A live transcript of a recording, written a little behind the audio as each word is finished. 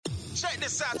Check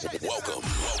this out. Welcome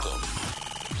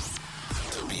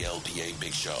to BLPA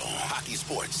Big Show. Hockey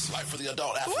sports, life for the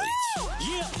adult athletes.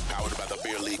 Yeah. Powered by the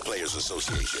Beer League Players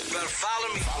Association. Better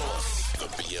follow me. Follow us, the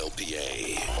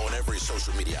BLPA, on every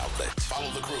social media outlet.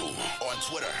 Follow the crew on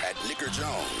Twitter at Nicker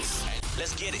Jones.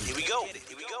 Let's get it. Here we go.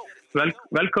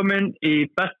 Velkomin í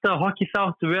besta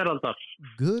hockeyþátt veraldar.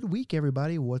 Good week,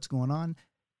 everybody. What's going on?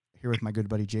 Here with my good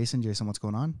buddy Jason. Jason, what's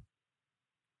going on?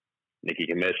 Nicky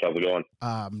Kamish, how's it going?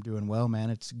 I'm doing well,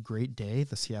 man. It's a great day.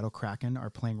 The Seattle Kraken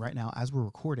are playing right now as we're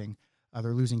recording.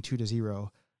 They're losing 2-0.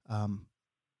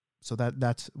 So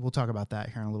that's we'll talk about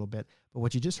that here in a little bit. But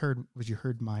what you just heard was you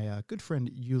heard my good friend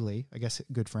Yuli, I guess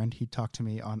good friend. He talked to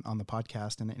me on the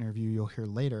podcast in an interview you'll hear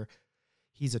later.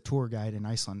 He's a tour guide in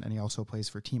Iceland, and he also plays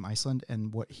for Team Iceland.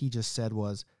 And what he just said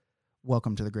was,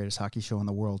 "Welcome to the greatest hockey show in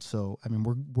the world." So I mean,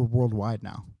 we're worldwide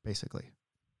now, basically.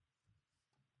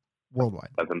 Worldwide.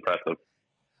 That's impressive.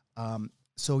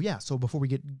 So before we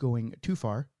get going too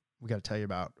far, we got to tell you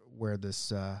about where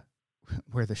this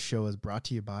show is brought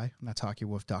to you by, and that's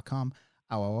hockeywolf.com.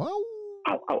 Ow, ow, ow.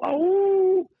 Ow, ow,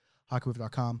 ow.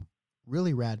 Hockeywolf.com.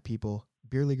 Really rad people,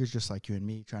 beer leaguers just like you and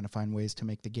me, trying to find ways to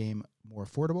make the game more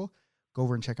affordable. Go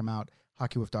over and check them out,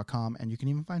 hockeywolf.com, and you can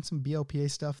even find some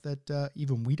BLPA stuff that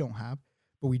even we don't have,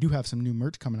 but we do have some new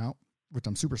merch coming out, which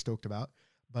I'm super stoked about.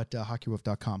 But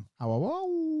hockeywolf.com. Ow, ow, ow.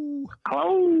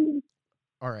 Hello.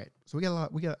 All right, so we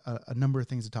got a number of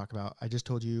things to talk about. I just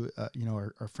told you,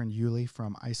 our friend Yuli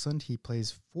from Iceland. He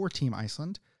plays for Team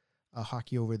Iceland,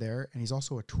 hockey over there, and he's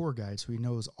also a tour guide, so he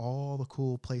knows all the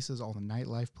cool places, all the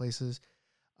nightlife places.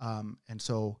 And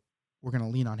so we're going to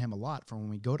lean on him a lot for when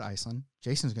we go to Iceland.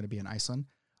 Jason's going to be in Iceland.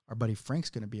 Our buddy Frank's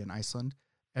going to be in Iceland.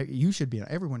 Everyone should be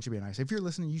in Iceland. If you're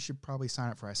listening, you should probably sign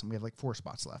up for Iceland. We have like 4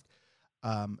 spots left.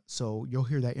 So you'll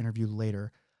hear that interview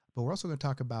later. But we're also going to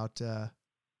talk about.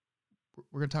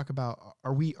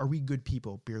 Are we good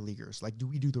people, beer leaguers? Like, do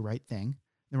we do the right thing?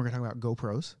 Then we're going to talk about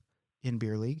GoPros in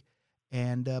beer league,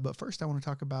 and but first I want to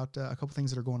talk about a couple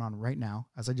things that are going on right now.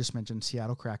 As I just mentioned,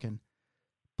 Seattle Kraken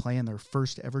playing their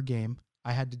first ever game.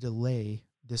 I had to delay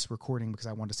this recording because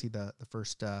I wanted to see the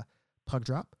first puck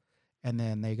drop, and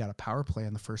then they got a power play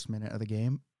in the first minute of the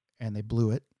game, and they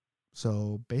blew it.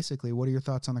 So basically, what are your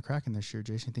thoughts on the Kraken this year,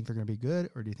 Jason? You think they're going to be good,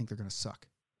 or do you think they're going to suck?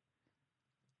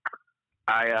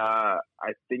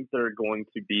 I think they're going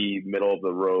to be middle of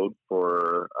the road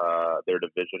for their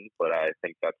division, but I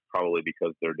think that's probably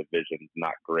because their division's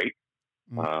not great.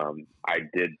 I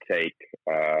did take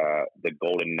the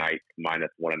Golden Knights minus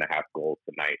 1.5 goals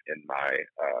tonight in my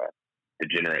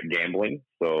degenerate gambling.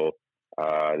 So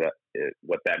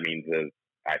what that means is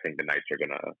I think the Knights are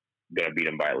gonna beat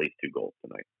them by at least 2 goals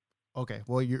tonight. Okay,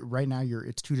 well,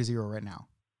 it's 2-0 right now,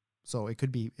 so it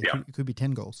could be it could be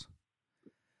 10 goals.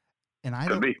 And I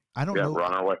don't know. We're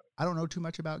on our way. I don't know too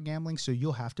much about gambling, so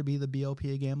you'll have to be the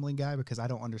BLPA gambling guy because I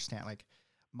don't understand. Like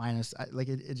minus,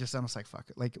 it just sounds like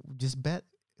fuck. Like just bet,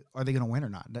 are they going to win or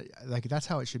not? Like that's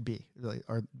how it should be. Like,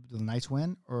 are the Knights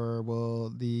win or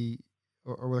will the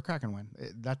Kraken win?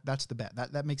 That's the bet.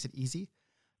 That makes it easy,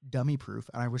 dummy proof.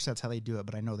 And I wish that's how they do it,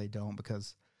 but I know they don't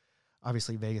because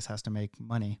obviously Vegas has to make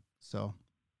money. So.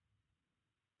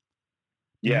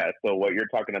 Yeah, so what you're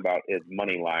talking about is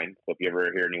money line. So if you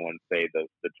ever hear anyone say the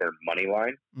term money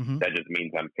line, that just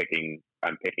means I'm picking a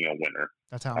winner.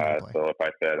 That's how I play. So if I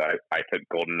said I took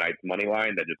Golden Knights money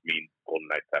line, that just means Golden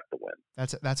Knights have to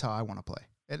win. That's how I want to play.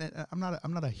 And I'm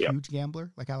not a huge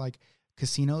gambler. Like I like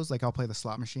casinos. Like I'll play the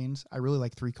slot machines. I really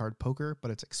like 3-card poker,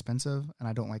 but it's expensive, and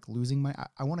I don't like losing money.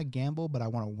 I want to gamble, but I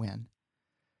want to win.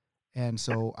 And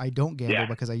so I don't gamble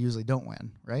because I usually don't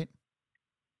win. Right.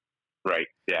 Right.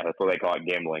 Yeah, that's what they call it,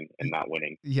 gambling and not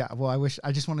winning. Yeah. Well,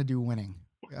 I just want to do winning.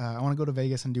 I want to go to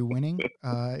Vegas and do winning.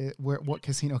 What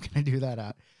casino can I do that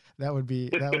at? That would be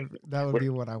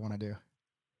what I want to do.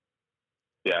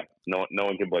 Yeah. No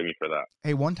one can blame me for that.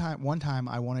 Hey, one time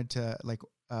I wanted to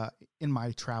in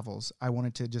my travels, I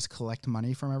wanted to just collect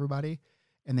money from everybody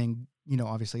and then,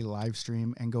 obviously live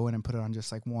stream and go in and put it on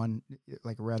just like one,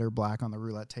 like red or black on the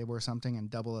roulette table or something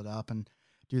and double it up and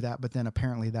do that, but then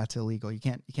apparently that's illegal. You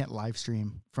can't live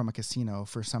stream from a casino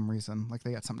for some reason. Like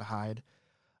they got something to hide.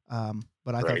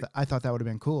 But I thought that would have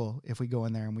been cool if we go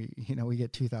in there and we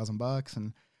get $2,000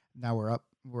 and now we're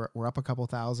up a couple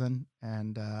thousand,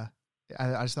 and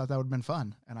I just thought that would have been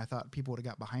fun, and I thought people would have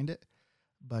got behind it.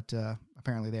 But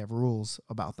apparently they have rules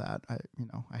about that.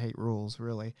 I hate rules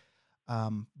really.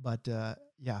 I'm gonna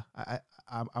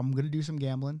do some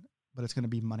gambling, but it's gonna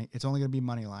be money. It's only gonna be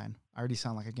money line. I already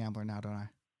sound like a gambler now, don't I?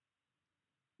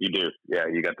 You do. Yeah,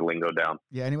 you got the lingo down.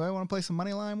 Yeah, anybody want to play some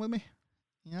money line with me?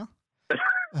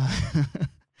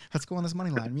 Let's go on this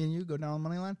money line. Me and you go down on the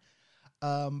money line.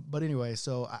 But anyway,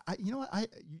 so you know what?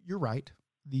 You're right.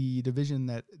 The division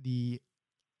that the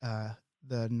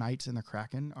Knights and the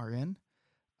Kraken are in,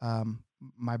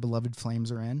 my beloved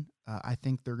Flames are in. I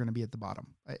think they're going to be at the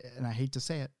bottom, and I hate to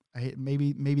say it.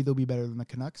 Maybe they'll be better than the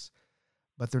Canucks,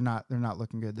 but they're not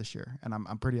looking good this year, and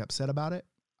I'm pretty upset about it.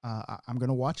 I'm going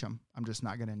to watch them. I'm just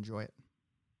not going to enjoy it.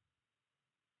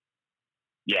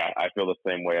 Yeah, I feel the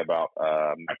same way about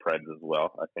my Preds as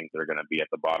well. I think they're going to be at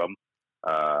the bottom.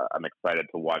 I'm excited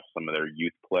to watch some of their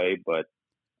youth play, but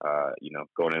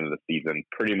going into the season,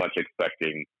 pretty much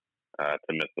expecting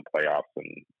to miss the playoffs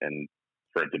and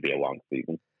for it to be a long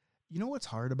season. You know what's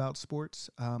hard about sports?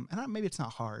 Maybe it's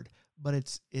not hard,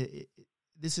 but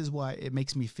this is why it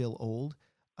makes me feel old.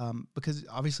 Because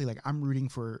obviously, like I'm rooting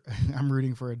for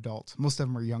adults. Most of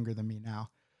them are younger than me now,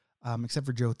 except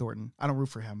for Joe Thornton. I don't root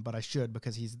for him, but I should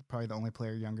because he's probably the only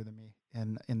player younger than me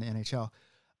in the NHL.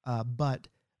 But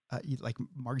like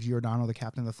Mark Giordano, the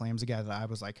captain of the Flames, a guy that I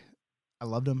was like, I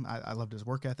loved him. I loved his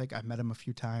work ethic. I met him a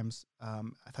few times. I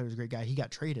thought he was a great guy. He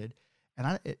got traded,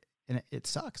 and it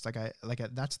sucks.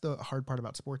 That's the hard part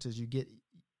about sports is you get,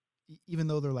 even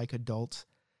though they're like adults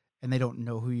and they don't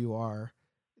know who you are,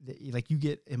 like you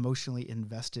get emotionally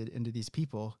invested into these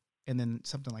people. And then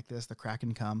something like this, the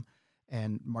Kraken come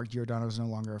and Mark Giordano is no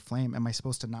longer a Flame. Am I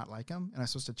supposed to not like him? Am I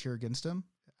supposed to cheer against him?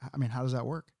 I mean, how does that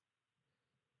work?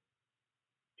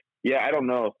 Yeah, I don't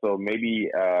know. So maybe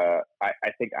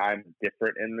I think I'm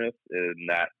different in this, in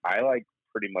that I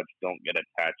pretty much don't get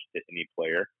attached to any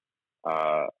player.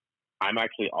 I'm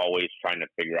actually always trying to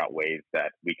figure out ways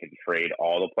that we can trade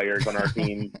all the players on our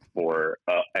team for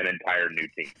an entire new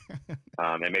team.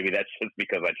 And maybe that's just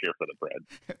because I cheer for the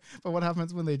Preds. But what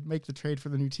happens when they make the trade for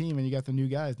the new team and you got the new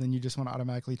guys? Then you just want to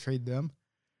automatically trade them?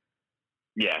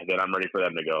 Yeah, then I'm ready for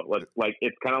them to go.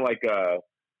 It's kind of like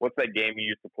what's that game you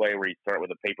used to play where you start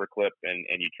with a paper clip and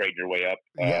you trade your way up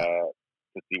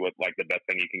to see what the best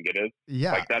thing you can get is?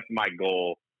 Yeah. That's my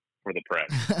goal for the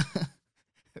Preds.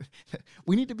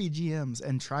 We need to be GMs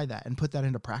and try that and put that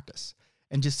into practice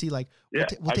and just see we'll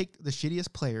take the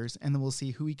shittiest players and then we'll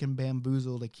see who we can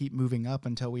bamboozle to keep moving up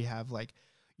until we have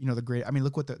the great. I mean,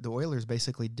 look what the Oilers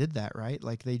basically did that, right?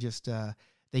 Like they just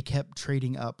they kept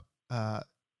trading up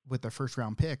with their first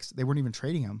round picks. They weren't even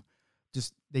trading them.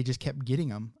 They just kept getting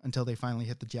them until they finally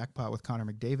hit the jackpot with Connor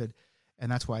McDavid.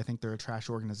 And that's why I think they're a trash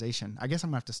organization. I guess I'm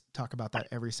going to have to talk about that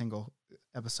every single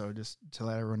episode just to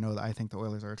let everyone know that I think the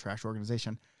Oilers are a trash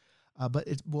organization. But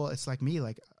it's like me,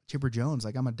 like Chipper Jones.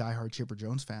 Like I'm a diehard Chipper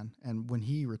Jones fan. And when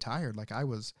he retired, I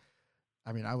was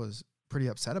pretty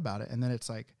upset about it. And then it's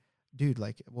like, dude,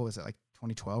 what was it,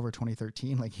 2012 or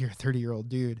 2013? Like you're a 30-year-old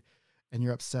dude and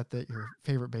you're upset that your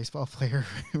favorite baseball player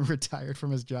retired from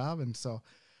his job. And so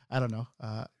I don't know,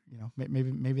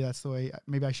 maybe that's the way,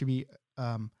 maybe I should be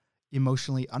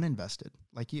emotionally uninvested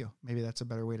like you. Maybe that's a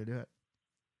better way to do it.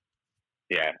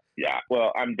 Yeah.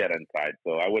 Well, I'm dead inside,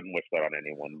 so I wouldn't wish that on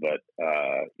anyone, but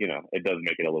it does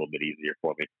make it a little bit easier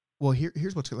for me. Well,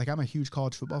 here's what's I'm a huge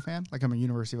college football fan. I'm a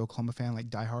University of Oklahoma fan,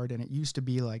 diehard. And it used to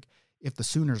be if the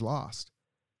Sooners lost,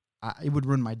 it would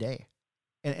ruin my day.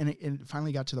 And it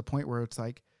finally got to the point where it's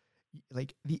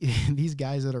these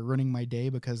guys that are ruining my day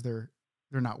because they're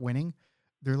not winning.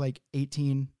 They're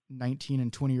 18, 19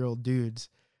 and 20-year-old dudes.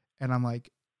 And I'm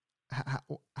like,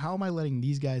 how am I letting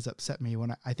these guys upset me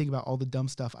when I think about all the dumb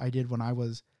stuff I did when I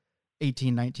was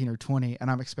 18, 19 or 20,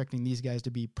 and I'm expecting these guys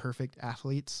to be perfect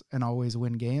athletes and always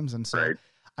win games. And so right.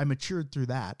 I matured through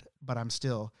that, but I'm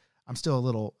still a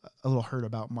little hurt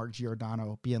about Mark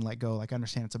Giordano being let go. I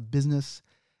understand it's a business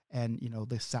and,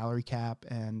 the salary cap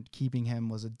and keeping him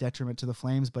was a detriment to the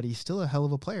Flames, but he's still a hell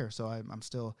of a player. So I'm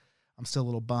still a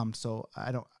little bummed. So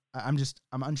I'm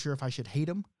unsure if I should hate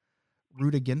him,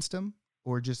 root against him,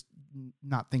 or just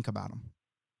not think about him.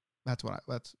 I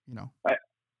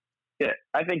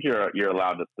think you're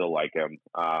allowed to still like him.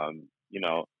 I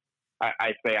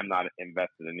say I'm not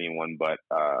invested in anyone, but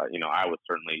I was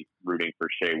certainly rooting for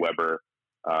Shea Weber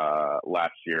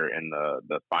last year in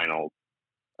the finals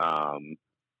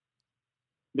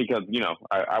because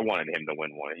I wanted him to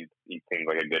win one. He seems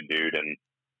like a good dude and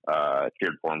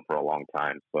cheered for him for a long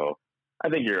time. So I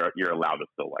think you're allowed to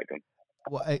still like him.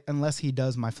 Well, unless he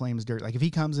does my Flames dirt. If he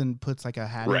comes and puts a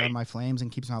hattie on my Flames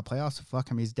and keeps them out of the playoffs,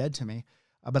 fuck him, he's dead to me.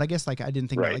 But I guess I didn't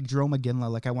think about Jerome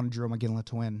McGinley. I wanted Jerome McGinley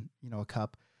to win, a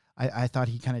cup. I thought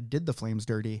he kind of did the Flames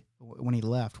dirty when he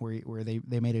left, where they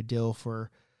made a deal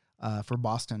for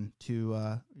Boston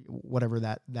to whatever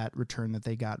that return that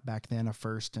they got back then, a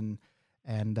first and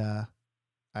I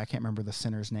can't remember the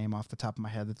center's name off the top of my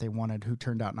head that they wanted, who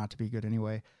turned out not to be good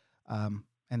anyway.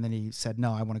 and then he said,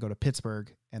 no, I want to go to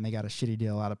Pittsburgh, and they got a shitty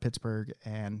deal out of Pittsburgh.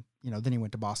 And, then he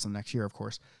went to Boston next year, of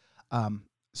course.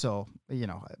 So,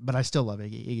 but I still love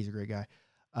Iggy. Iggy's a great guy.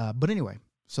 But anyway,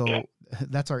 so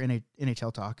that's our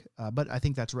NHL talk. But I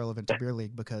think that's relevant to beer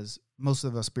league because most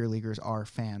of us beer leaguers are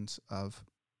fans of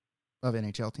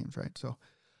NHL teams, right? So,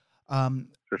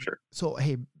 for sure. So,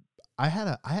 hey, I had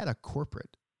a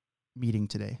corporate meeting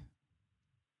today.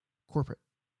 Corporate.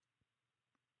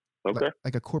 Okay.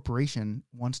 Like a corporation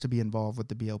wants to be involved with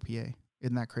the BLPA.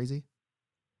 Isn't that crazy?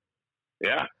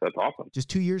 Yeah, that's awesome. Just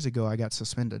 2 years ago, I got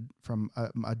suspended from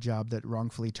a job that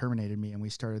wrongfully terminated me, and we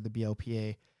started the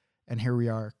BLPA. And here we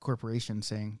are, corporation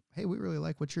saying, "Hey, we really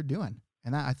like what you're doing."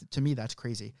 And that, to me, that's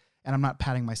crazy. And I'm not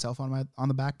patting myself on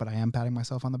the back, but I am patting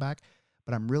myself on the back.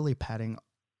 But I'm really patting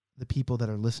the people that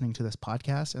are listening to this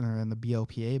podcast and are in the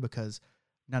BLPA because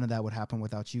none of that would happen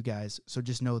without you guys. So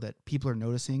just know that people are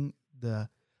noticing the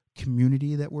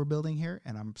community that we're building here,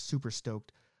 and I'm super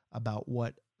stoked about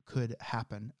what could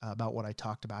happen, about what I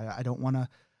talked about. I don't want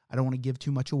to give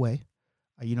too much away.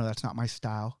 That's not my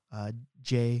style.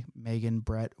 Jay, Megan,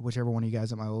 Brett, whichever one of you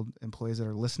guys are my old employees that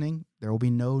are listening, there will be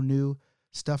no new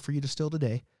stuff for you to steal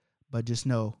today, but just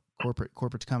know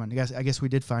corporate's coming. I guess we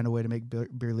did find a way to make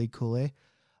beer league cool.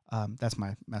 That's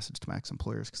my message to my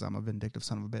ex-employers because I'm a vindictive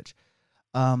son of a bitch.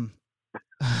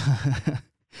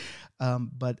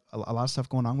 But a lot of stuff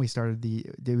going on. We started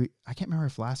I can't remember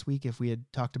if last week, if we had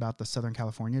talked about the Southern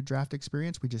California draft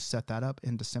experience, we just set that up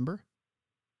in December.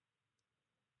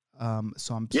 We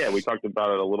talked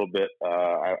about it a little bit.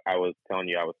 I was telling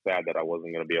you I was sad that I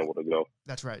wasn't going to be able to go.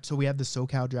 That's right. So we have the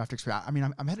SoCal draft experience. I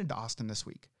mean, I'm headed to Austin this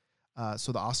week.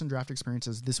 So the Austin draft experience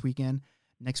is this weekend.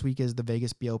 Next week is the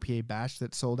Vegas BLPA bash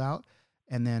that's sold out.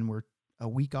 And then we're a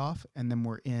week off, and then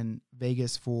we're in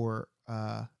Vegas for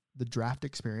the draft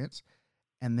experience.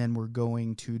 And then we're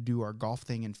going to do our golf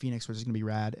thing in Phoenix, which is going to be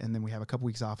rad. And then we have a couple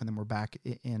weeks off, and then we're back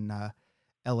in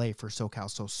LA for SoCal.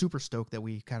 So super stoked that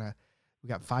we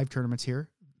got 5 tournaments here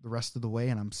the rest of the way,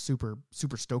 and I'm super,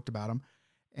 super stoked about them.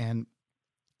 And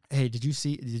hey,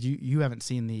 you haven't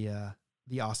seen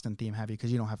the Austin theme, have you?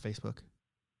 Because you don't have Facebook.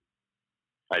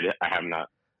 I have not.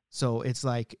 So it's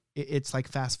like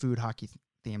fast food hockey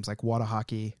themes, like Wada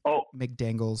Hockey,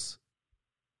 McDangles.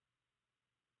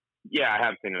 Yeah, I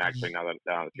have seen it actually. Now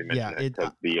that you mentioned it,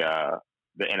 because the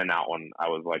In-N-Out one, I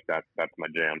was like, that's my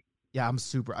jam. Yeah, I'm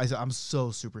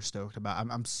so super stoked about.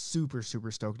 I'm super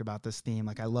super stoked about this theme.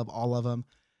 Like I love all of them,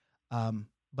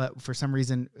 but for some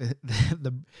reason,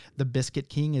 the Biscuit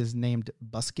King is named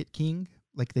Busket King.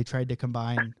 Like they tried to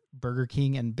combine Burger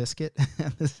King and Biscuit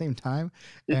at the same time,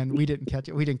 and we didn't catch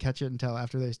it. We didn't catch it until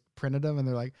after they printed them, and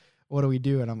they're like, "What do we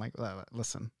do?" And I'm like, well,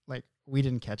 "Listen, like we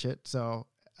didn't catch it, so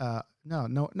no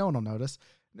one will notice."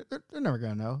 They're never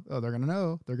gonna know. Oh, they're gonna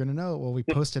know. They're gonna know. Well, we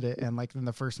posted it, and like in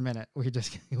the first minute, we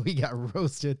got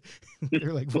roasted.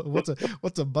 They're like, "What's a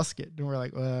busket?" And we're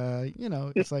like,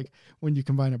 it's like when you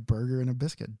combine a burger and a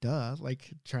biscuit. Duh.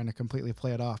 Like trying to completely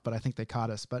play it off, but I think they caught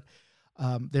us. But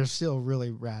they're still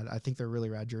really rad. I think they're really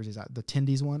rad jerseys. The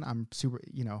Tendies one, I'm super.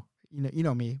 You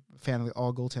know me, fan of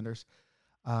all goaltenders.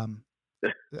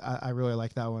 I really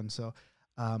like that one. So,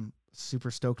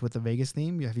 super stoked with the Vegas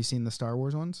theme. Have you seen the Star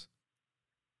Wars ones?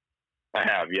 I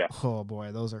have, yeah. Oh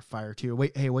boy, those are fire too.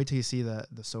 Wait till you see the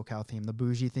SoCal theme, the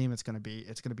bougie theme. It's gonna be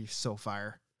so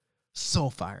fire, so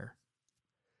fire.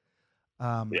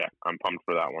 Yeah, I'm pumped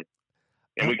for that one,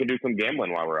 and we can do some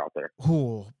gambling while we're out there.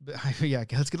 Oh yeah,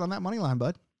 let's get on that money line,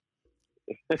 bud.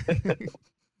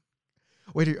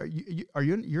 Wait,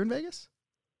 you're in Vegas?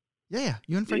 Yeah,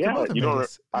 you and Frank are both in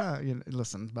Vegas.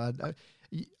 Listen, bud.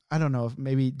 I don't know if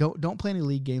maybe don't play any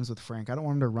league games with Frank. I don't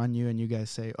want him to run you and you guys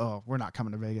say, "Oh, we're not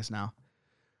coming to Vegas now."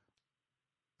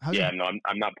 No,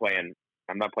 I'm not playing.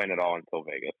 I'm not playing at all until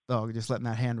Vegas. Oh, just letting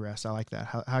that hand rest. I like that.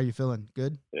 How are you feeling?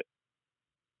 Good. Yeah.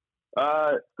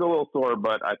 Still a little sore,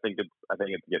 but I think it's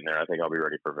getting there. I think I'll be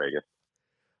ready for Vegas.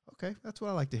 Okay, that's what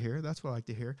I like to hear.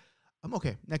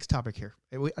 Okay, next topic here.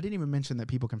 I didn't even mention that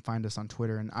people can find us on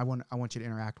Twitter, and I want you to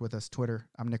interact with us. Twitter.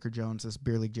 I'm Nicker Jones. This is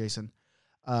Beer League Jason.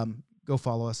 Go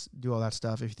follow us. Do all that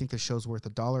stuff. If you think the show's worth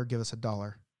 $1, give us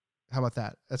 $1. How about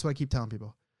that? That's what I keep telling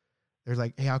people. They're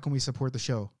like, "Hey, how can we support the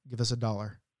show? Give us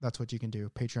 $1." That's what you can do.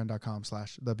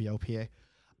 Patreon.com/theblpa.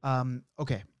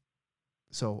 Okay.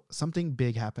 So something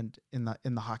big happened in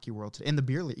the hockey world today. In the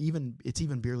beer league, it's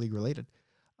even beer league related.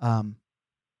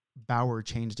 Bauer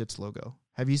changed its logo.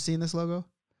 Have you seen this logo?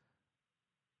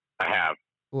 I have.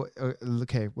 Well,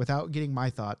 okay. Without getting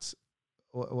my thoughts,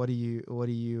 what are you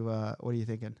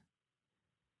thinking?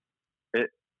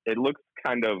 It looks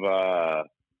kind of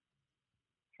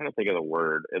trying to think of the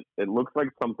word. It looks like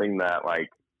something that like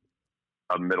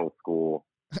a middle school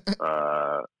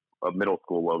a middle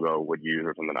school logo would use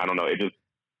or something. I don't know.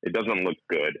 It doesn't look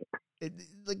good.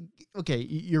 Like, okay,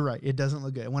 you're right. It doesn't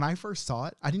look good. When I first saw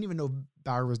it, I didn't even know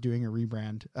Bauer was doing a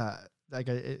rebrand.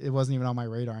 It wasn't even on my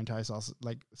radar until I saw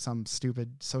like some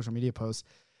stupid social media post,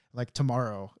 like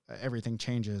tomorrow everything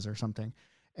changes or something,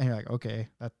 and you're like, okay,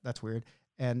 that's weird.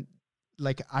 And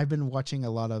like I've been watching a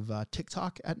lot of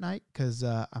TikTok at night because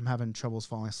I'm having troubles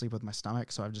falling asleep with my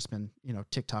stomach, so I've just been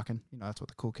TikToking. That's what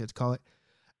the cool kids call it.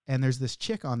 And there's this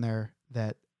chick on there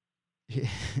that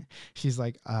she's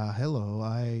like, hello,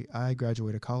 I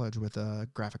graduated college with a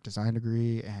graphic design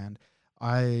degree, and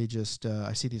I just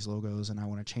I see these logos and I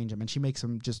want to change them. And she makes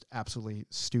them just absolutely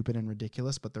stupid and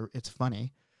ridiculous, but it's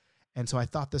funny. And so I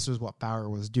thought this was what Bauer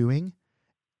was doing.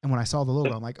 And when I saw the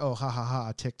logo, I'm like, oh, ha ha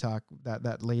ha, TikTok,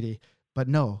 that lady. But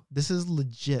no, this is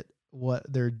legit what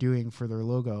they're doing for their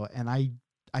logo, and I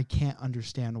can't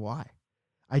understand why.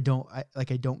 I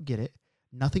don't get it.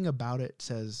 Nothing about it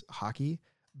says hockey.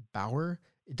 Bauer,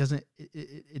 it doesn't.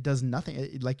 It does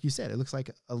nothing. Like you said, it looks like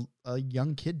a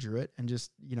young kid drew it, and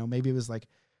just maybe it was like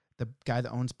the guy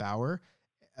that owns Bauer.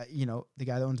 The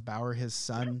guy that owns Bauer, his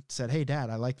son said, "Hey, Dad,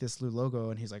 I like this new logo,"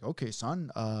 and he's like, "Okay, son,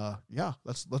 yeah,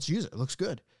 let's use it. It looks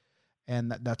good."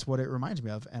 And that's what it reminds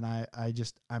me of. And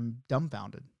I'm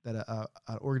dumbfounded that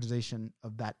an organization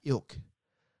of that ilk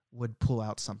would pull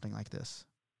out something like this.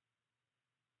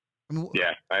 I mean,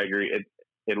 yeah, I agree.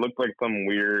 It looks like some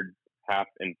weird half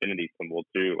infinity symbol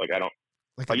too. Like I don't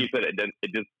like you said, it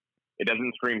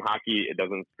doesn't scream hockey. It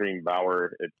doesn't scream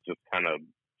Bauer. It's just kind of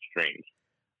strange.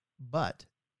 But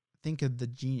think of the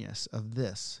genius of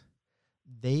this.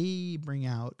 They bring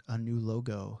out a new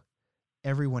logo.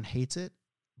 Everyone hates it,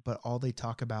 but all they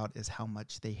talk about is how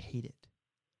much they hate it.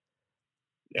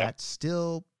 Yeah. That's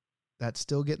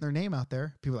still getting their name out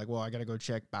there. People are like, well, I got to go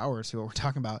check Bauer, see what we're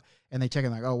talking about. And they check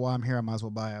it like, oh, well, I'm here. I might as well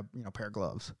buy a pair of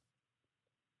gloves.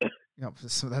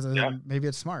 So that's maybe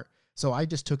it's smart. So I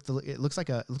just took it looks like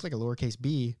a lowercase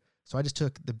b. So I just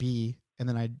took the B and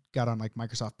then I got on like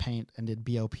Microsoft Paint and did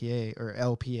BLPA or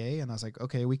LPA. And I was like,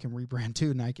 okay, we can rebrand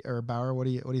too, Nike or Bauer. What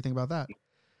do you think about that?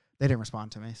 They didn't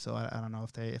respond to me, so I don't know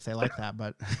if they like that,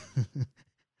 but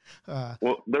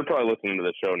well, they're probably listening to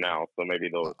the show now, so maybe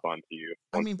they'll respond to you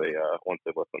once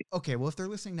they listen. Okay, well, if they're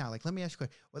listening now, like, let me ask you a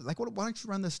question. Like, why don't you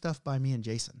run this stuff by me and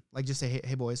Jason? Like, just say,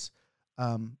 hey boys,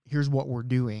 here's what we're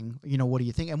doing. What do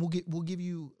you think? And we'll give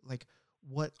you like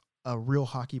what real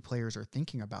hockey players are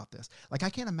thinking about this. Like,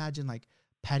 I can't imagine like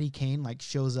Patty Kane like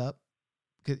shows up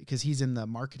because he's in the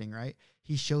marketing, right?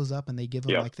 He shows up and they give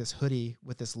him like this hoodie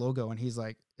with this logo, and he's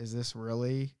like, "Is this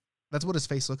really?" That's what his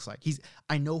face looks like.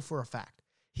 I know for a fact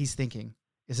he's thinking,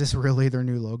 "Is this really their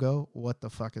new logo? What the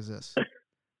fuck is this?"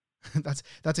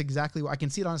 That's exactly what I can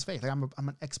see it on his face. Like I'm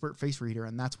an expert face reader,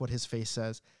 and that's what his face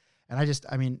says. And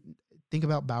I mean, think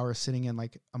about Bauer sitting in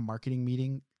like a marketing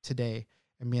meeting today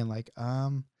and being like,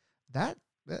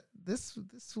 this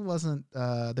wasn't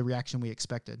the reaction we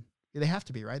expected. They have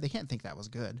to be, right? They can't think that was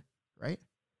good, right?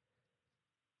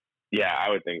 Yeah, I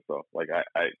would think so. Like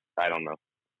I don't know.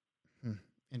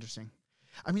 Interesting.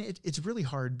 I mean, it's really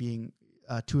hard being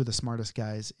two of the smartest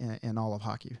guys in all of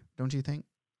hockey, don't you think?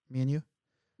 Me and you.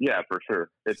 Yeah, for sure.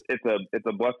 It's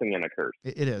a blessing and a curse.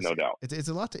 It is, no doubt. It's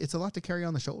a lot to carry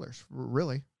on the shoulders.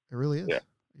 Really, it really is.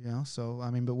 Yeah. So I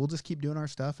mean, but we'll just keep doing our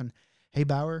stuff. And hey,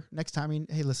 Bauer, next time,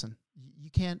 hey, listen, you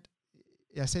can't.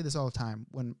 I say this all the time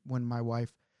when my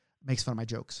wife makes fun of my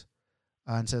jokes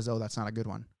and says, "Oh, that's not a good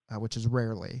one," which is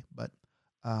rarely. But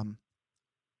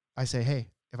I say, "Hey,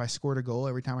 if I scored a goal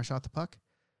every time I shot the puck,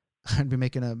 I'd be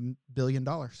making $1 billion.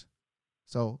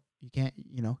 So you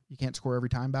can't score every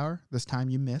time, Bauer. This time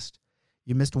you missed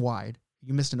wide.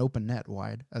 You missed an open net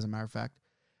wide, as a matter of fact.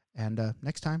 And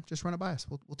next time, just run it by us.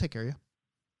 We'll take care of you."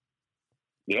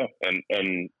 Yeah,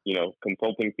 and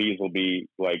consulting fees will be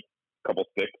like couple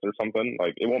sticks or something.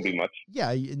 Like it won't be much.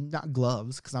 Yeah, not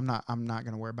gloves, because I'm not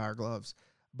gonna wear Bauer gloves,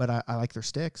 but I like their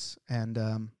sticks, and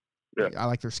I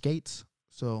like their skates.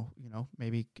 So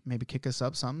maybe kick us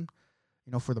up something.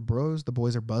 For the bros, the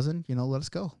boys are buzzing. Let us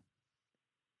go.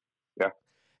 Yeah.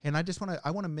 And I just want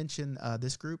to mention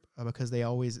this group because they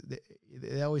always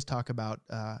talk about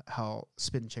how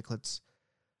Spit and Chicklets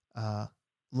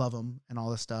love them and all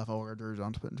this stuff. Oh, there's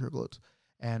on Spit and Chicklets.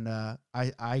 And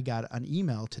I got an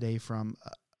email today from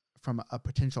a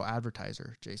potential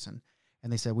advertiser, Jason,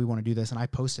 and they said, we want to do this. And I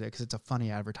posted it because it's a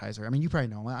funny advertiser. I mean, you probably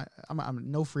know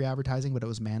I'm no free advertising, but it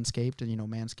was Manscaped, and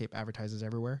Manscaped advertises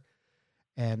everywhere.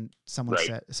 And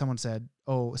someone said,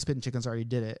 oh, Spit and Chickens already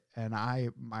did it. And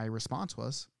my response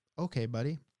was, okay,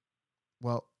 buddy.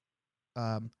 Well,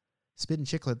 Spit and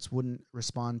Chicklets wouldn't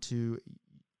respond to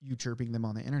you chirping them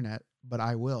on the internet, but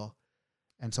I will.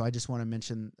 And so I just want to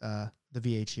mention the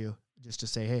VHU just to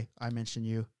say, hey, I mentioned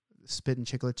you. Spit and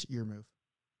Chicklets, your move.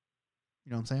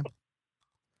 You know what I'm saying?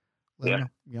 Let them know,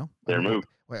 you know, Their move.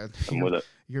 Well, I'm with it.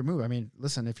 your move. I mean,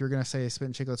 listen, if you're gonna say Spit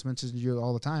and Chicklets mentions you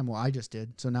all the time, well, I just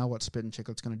did. So now what's Spit and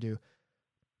Chicklets gonna do?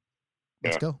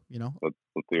 Let's go. You know, let's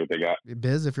see what they got.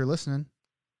 Biz, if you're listening,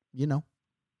 you know,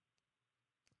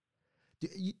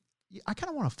 I kind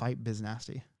of want to fight Biz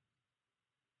Nasty.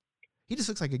 He just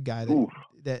looks like a guy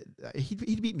that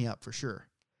he'd beat me up for sure.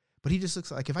 But he just looks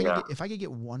like if I could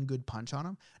get one good punch on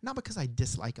him, not because I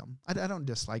dislike him. I don't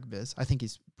dislike Biz. I think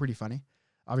he's pretty funny.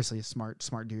 Obviously, a smart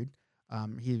dude.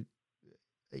 He,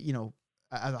 you know,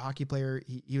 as a hockey player,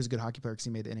 he was a good hockey player because he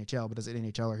made the NHL. But as an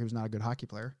NHLer, he was not a good hockey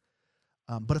player.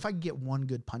 But if I could get one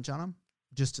good punch on him,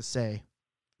 just to say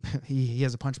he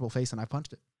has a punchable face and I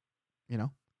punched it, you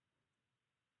know.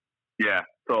 Yeah.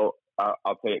 So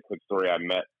I'll tell you a quick story. I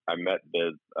met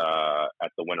Biz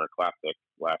at the Winter Classic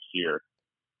last year.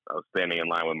 I was standing in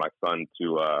line with my son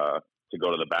to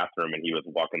go to the bathroom, and he was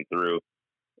walking through,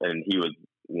 and he was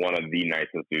one of the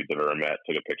nicest dudes I've ever met.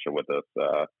 Took a picture with us.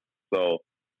 So,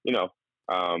 you know,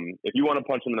 if you want to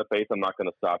punch him in the face, I'm not going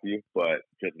to stop you, but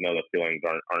just know the feelings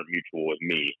aren't mutual with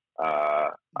me.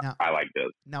 I like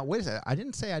Biz. Now, wait a second. I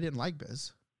didn't say I didn't like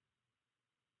Biz.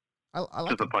 I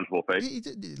like just a punchable face.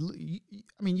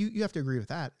 I mean, you have to agree with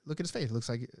that. Look at his face. It looks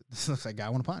like a guy I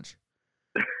want to punch.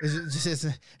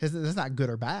 It's not good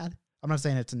or bad. I'm not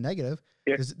saying it's a negative.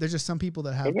 Yeah. There's just some people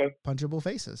that have punchable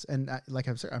faces, and like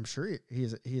I'm sure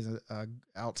he's a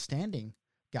outstanding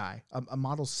guy, a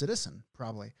model citizen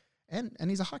probably, and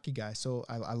he's a hockey guy. So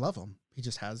I love him. He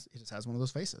just has one of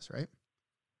those faces, right?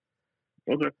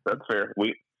 Okay, that's fair.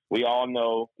 We all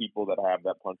know people that have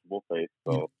that punchable face,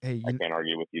 so I can't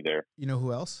argue with you there. You know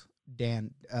who else?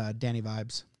 Danny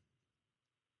Vibes.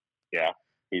 Yeah,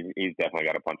 he's definitely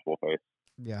got a punchable face.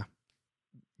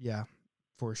 Yeah,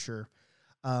 for sure.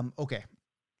 Okay,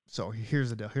 so here's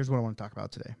the deal. Here's what I want to talk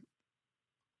about today.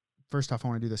 First off, I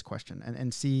want to do this question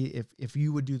and see if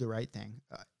you would do the right thing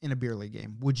in a beer league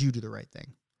game. Would you do the right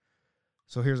thing?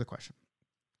 So here's the question.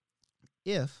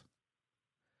 If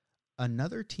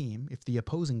another team, if the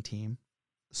opposing team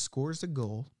scores a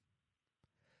goal,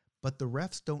 but the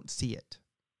refs don't see it,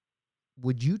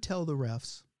 would you tell the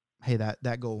refs, hey,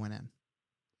 that goal went in?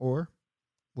 Or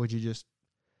would you just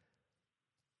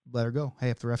let her go? Hey,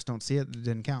 if the refs don't see it, it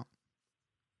didn't count.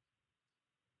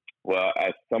 Well,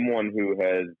 as someone who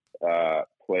has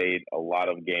played a lot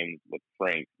of games with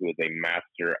Frank, who is a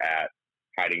master at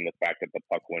hiding the fact that the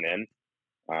puck went in,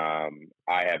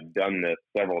 I have done this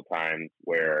several times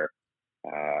where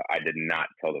I did not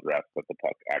tell the refs that the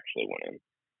puck actually went in.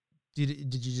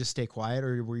 Did you just stay quiet,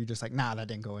 or were you just like, nah, that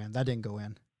didn't go in? That didn't go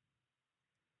in.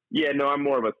 Yeah, no, I'm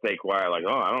more of a stay quiet. Like,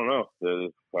 oh, I don't know.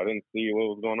 I didn't see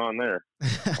what was going on there.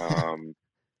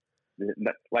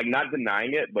 Like not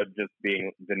denying it, but just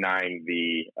denying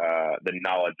the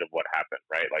knowledge of what happened.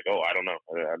 Right? Like, oh, I don't know.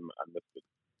 I missed it.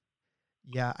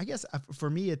 Yeah, I guess for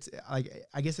me, it's like,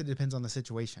 I guess it depends on the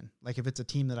situation. Like if it's a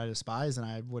team that I despise, then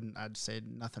I'd say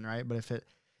nothing, right? But if it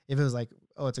was like,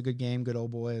 oh, it's a good game, good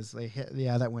old boys, they hit,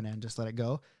 yeah, that went in, just let it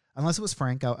go. Unless it was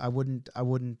Frank, I wouldn't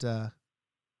want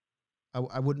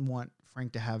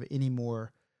Frank to have any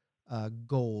more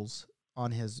goals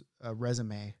on his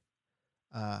resume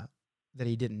that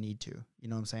he didn't need to. You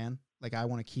know what I'm saying? Like I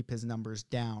want to keep his numbers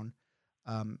down,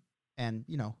 and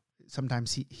you know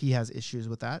sometimes he has issues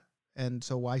with that. And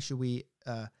so why should we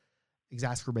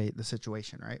exacerbate the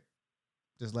situation, right?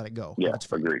 Just let it go. Yeah,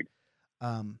 agreed.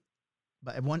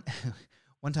 But at one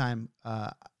time,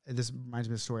 this reminds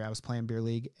me of a story. I was playing beer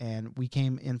league, and we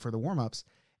came in for the warm-ups,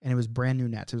 and it was brand new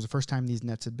nets. It was the first time these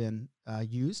nets had been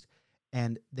used,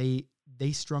 and they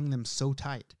strung them so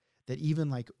tight that even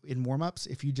like in warm-ups,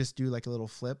 if you just do like a little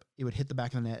flip, it would hit the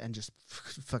back of the net and just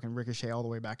fucking ricochet all the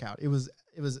way back out. It was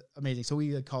amazing. So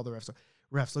we called the refs.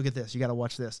 Refs, look at this. You got to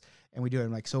watch this. And we do it.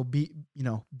 I'm like, so be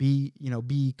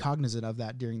cognizant of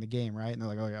that during the game, right? And they're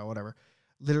like, oh yeah, whatever.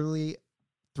 Literally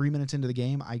 3 minutes into the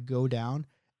game, I go down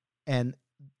and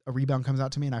a rebound comes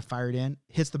out to me and I fire it in,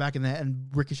 hits the back of the net and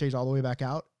ricochets all the way back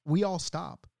out. We all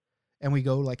stop and we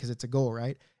go like, cause it's a goal,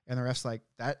 right? And the ref's like,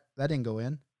 that didn't go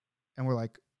in. And we're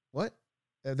like, what?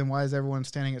 Then why is everyone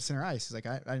standing at center ice? He's like,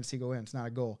 I didn't see it go in. It's not a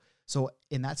goal. So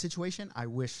in that situation, I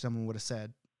wish someone would have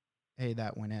said, hey,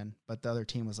 that went in. But the other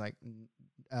team was like,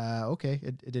 okay,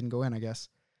 it didn't go in, I guess.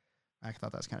 I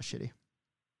thought that was kind of shitty.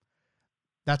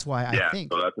 That's why I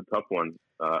think. So that's a tough one.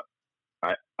 I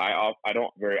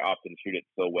don't very often shoot it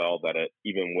so well that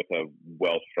even with a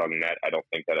well-strung net, I don't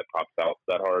think that it pops out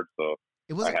that hard. So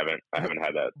I haven't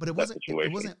had that but it that wasn't,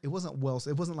 situation.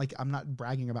 it wasn't like, I'm not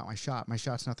bragging about my shot. My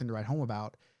shot's nothing to write home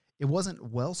about. It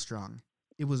wasn't well strung.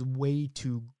 It was way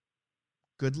too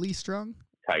goodly strung,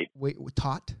 Tight. way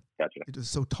taut. Gotcha. It was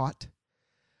so taut.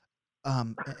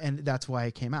 And that's why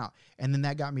it came out. And then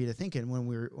that got me to thinking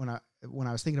when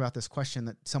I was thinking about this question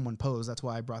that someone posed, that's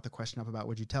why I brought the question up about,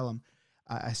 would you tell them?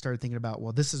 I started thinking about,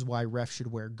 well, this is why refs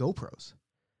should wear GoPros.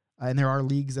 And there are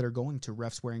leagues that are going to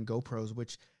refs wearing GoPros,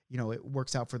 which, you know, it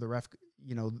works out for the ref,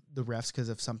 you know, the refs, because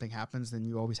if something happens, then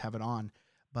you always have it on.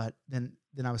 But then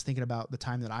I was thinking about the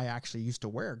time that I actually used to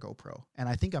wear a GoPro, and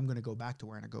I think I'm going to go back to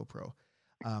wearing a GoPro.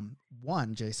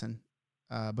 One, Jason,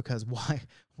 because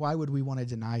why would we want to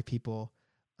deny people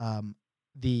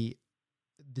the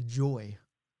joy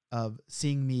of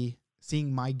seeing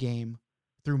my game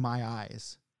through my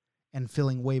eyes and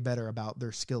feeling way better about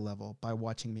their skill level by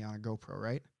watching me on a GoPro,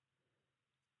 right?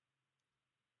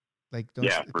 Like,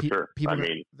 Yeah, for sure. People, I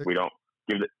mean, we don't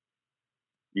give the.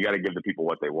 You got to give the people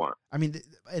what they want. I mean,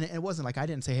 and it wasn't like I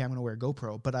didn't say, hey, I'm going to wear a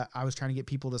GoPro, but I was trying to get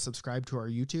people to subscribe to our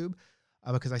YouTube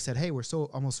because I said, hey, we're so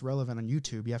almost relevant on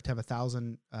YouTube. You have to have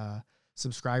 1,000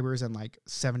 subscribers and like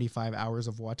 75 hours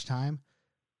of watch time.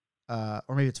 Or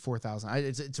maybe it's 4,000.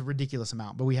 It's a ridiculous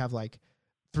amount, but we have like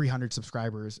 300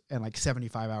 subscribers and like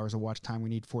 75 hours of watch time. We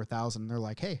need 4,000. They're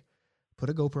like, hey, put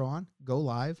a GoPro on, go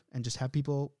live, and just have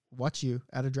people watch you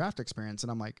at a draft experience.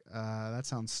 And I'm like, that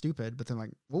sounds stupid. But then like,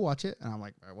 we'll watch it. And I'm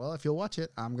like, well, if you'll watch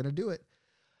it, I'm going to do it.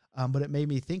 But it made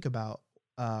me think about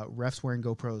refs wearing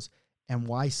GoPros and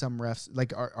why some refs,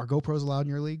 like, are GoPros allowed in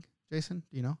your league, Jason?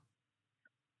 Do you know?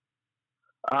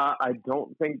 I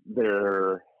don't think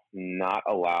they're not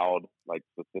allowed, like,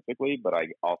 specifically, but I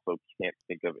also can't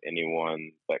think of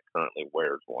anyone that currently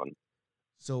wears one.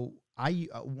 So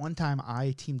one time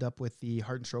I teamed up with the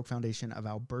Heart and Stroke Foundation of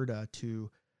Alberta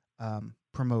to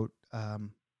promote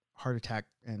heart attack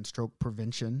and stroke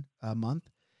prevention month.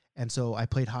 And so I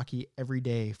played hockey every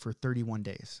day for 31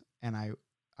 days. And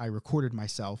I recorded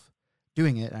myself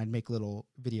doing it. And I'd make little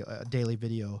daily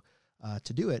video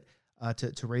to do it,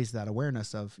 to raise that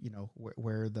awareness of, you know,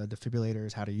 where the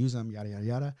defibrillators, how to use them, yada, yada,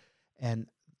 yada. And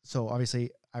so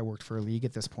obviously I worked for a league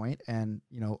at this point, and,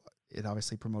 you know, it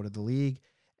obviously promoted the league.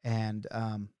 And,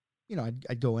 you know,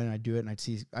 I'd go in and I'd do it, and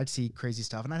I'd see crazy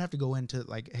stuff, and I'd have to go into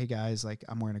like, hey guys, like,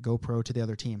 I'm wearing a GoPro to the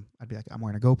other team. I'd be like, I'm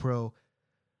wearing a GoPro.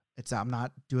 I'm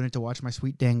not doing it to watch my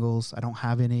sweet dangles. I don't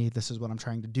have any. This is what I'm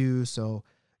trying to do. So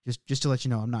just to let you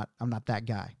know, I'm not that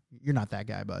guy. You're not that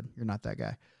guy, bud. You're not that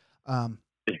guy.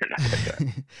 You're not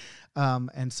that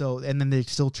guy. And then they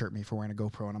still chirp me for wearing a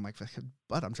GoPro, and I'm like,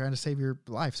 but I'm trying to save your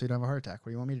life so you don't have a heart attack. What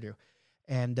do you want me to do?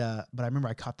 And, but I remember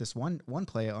I caught this one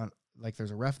play on, like,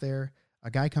 there's a ref there. A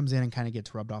guy comes in and kind of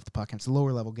gets rubbed off the puck, and it's a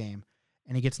lower level game,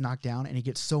 and he gets knocked down, and he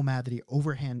gets so mad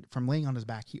that from laying on his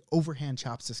back, he overhand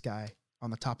chops this guy on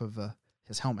the top of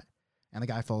his helmet, and the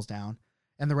guy falls down,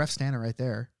 and the ref's standing right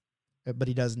there, but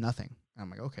he does nothing. And I'm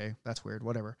like, okay, that's weird,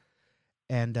 whatever.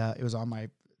 And it was on my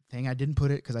thing. I didn't put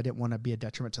it because I didn't want to be a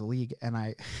detriment to the league, and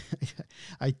I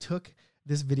took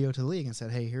this video to the league and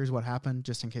said, hey, here's what happened,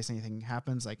 just in case anything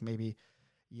happens. Like, maybe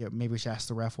we should ask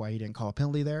the ref why he didn't call a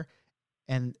penalty there.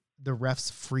 And the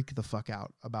refs freaked the fuck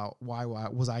out about why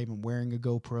was I even wearing a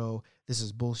GoPro? This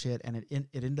is bullshit. And it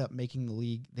ended up making the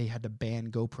league, they had to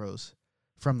ban GoPros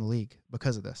from the league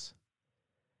because of this.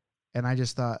 And I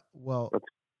just thought, well,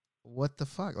 what the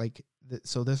fuck? Like,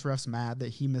 so this ref's mad that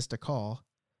he missed a call,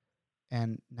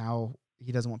 and now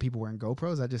he doesn't want people wearing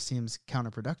GoPros? That just seems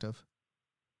counterproductive.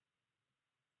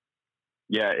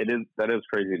 Yeah, it is. That is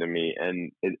crazy to me.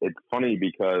 And it's funny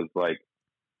because, like,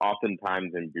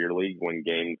 oftentimes in beer league, when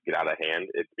games get out of hand,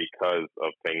 it's because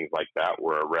of things like that,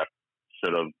 where a ref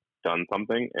should have done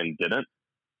something and didn't.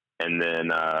 And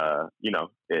then,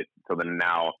 so then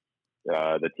now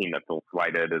the team that feels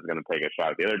slighted is going to take a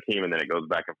shot at the other team, and then it goes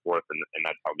back and forth, and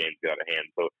that's how games get out of hand.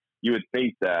 So you would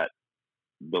think that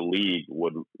the league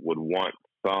would want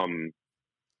some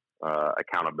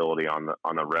accountability on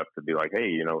the ref to be like, hey,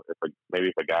 you know,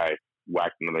 if a guy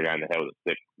whacked another guy in the head with a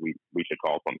stick, we should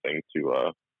call something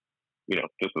to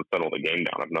just to settle the game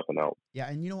down, if nothing else. Yeah,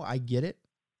 and, you know, I get it.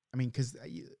 I mean, because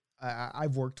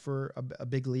I've worked for a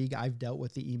big league. I've dealt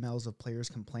with the emails of players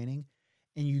complaining,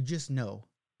 and you just know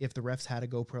if the refs had a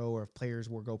GoPro or if players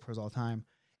wore GoPros all the time,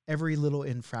 every little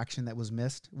infraction that was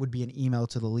missed would be an email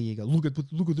to the league. Look at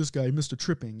this guy, he missed a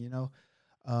tripping, you know.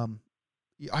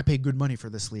 I pay good money for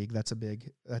this league. That's a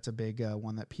big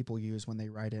one that people use when they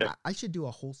write in. I should do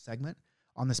a whole segment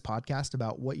on this podcast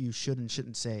about what you should and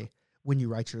shouldn't say when you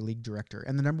write your league director.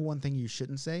 And the number one thing you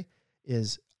shouldn't say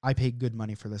is, I pay good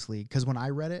money for this league. Because when I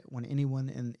read it, when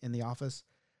anyone in the office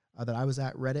that I was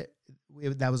at Reddit,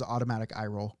 that was automatic eye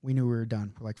roll. We knew we were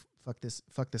done. We're like,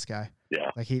 fuck this guy.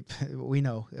 Yeah. Like we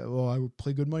know, well, I would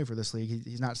play good money for this league.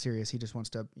 He's not serious. He just wants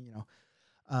to,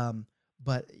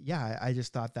 but yeah, I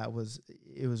just thought it was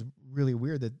really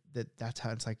weird that's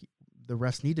how it's like the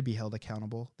refs need to be held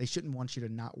accountable. They shouldn't want you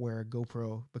to not wear a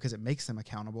GoPro because it makes them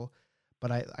accountable.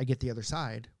 But I get the other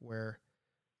side where,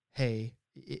 hey,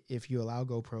 if you allow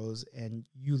GoPros and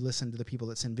you listen to the people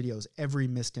that send videos, every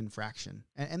missed infraction,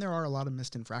 and there are a lot of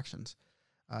missed infractions,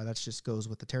 that just goes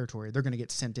with the territory. They're going to get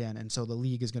sent in, and so the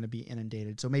league is going to be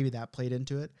inundated. So maybe that played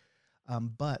into it.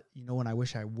 But when I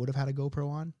wish I would have had a GoPro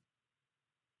on?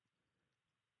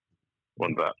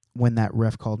 When's that? When that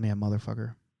ref called me a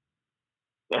motherfucker.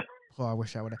 Oh, I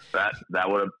wish I would have. That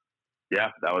would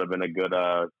have been a good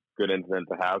incident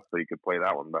to have, so you could play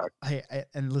that one back.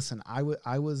 And listen, I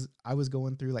was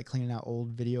going through like cleaning out old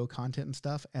video content and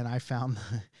stuff, and I found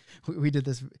we did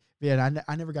this. Yeah, and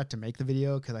I never got to make the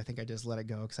video because I think I just let it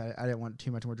go because I didn't want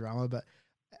too much more drama. But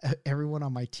everyone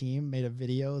on my team made a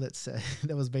video that said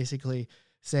that was basically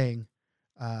saying,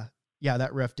 "Yeah,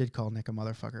 that ref did call Nick a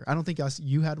motherfucker." I don't think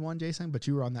you had one, Jason, but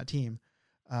you were on that team.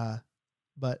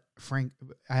 But Frank,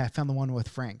 I found the one with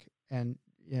Frank, and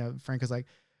Frank was like,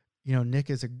 Nick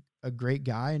is a great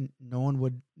guy, and no one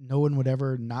would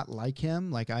ever not like him.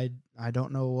 Like I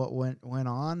don't know what went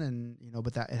on, and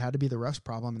but that it had to be the ref's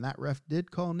problem, and that ref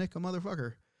did call Nick a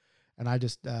motherfucker. And I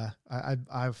just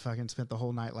I fucking spent the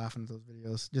whole night laughing at those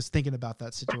videos, just thinking about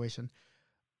that situation.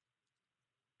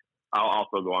 I'll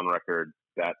also go on record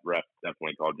that ref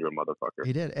definitely called you a motherfucker.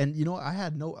 He did. And I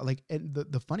had no and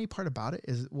the funny part about it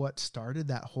is what started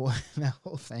that whole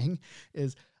thing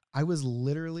is I was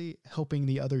literally helping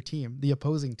the other team, the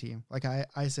opposing team. Like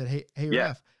I said, hey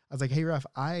ref. I was like, hey ref,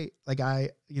 I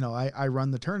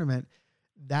run the tournament.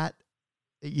 That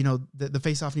the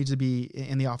face-off needs to be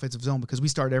in the offensive zone because we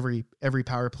start every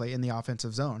power play in the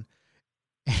offensive zone.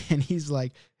 And he's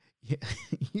like,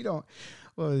 you don't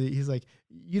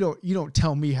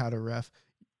tell me how to ref,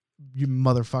 you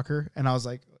motherfucker. And I was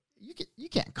like, you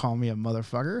can't call me a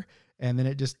motherfucker. And then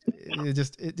it just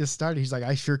started. He's like,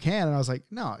 I sure can. And I was like,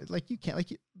 no, like you can't,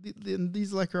 like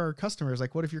these like are our customers.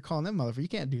 Like, what if you're calling them motherfucker? You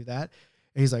can't do that.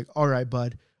 And he's like, all right,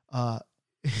 bud. All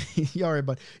right,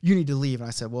 bud, you need to leave. And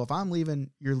I said, well, if I'm leaving,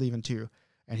 you're leaving too.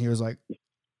 And he was like,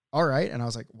 all right. And I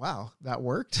was like, wow, that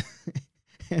worked.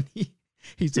 And he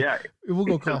said, yeah, we'll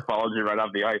go call. Just followed you right off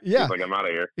the ice. Yeah. He's like, I'm out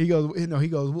of here. He goes,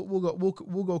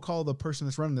 we'll go call the person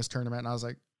that's running this tournament. And I was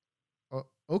like, oh,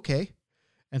 okay.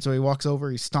 And so he walks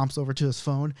over, he stomps over to his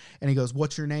phone and he goes,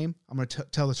 what's your name? I'm going to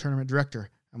tell the tournament director.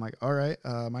 I'm like, all right,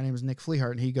 my name is Nick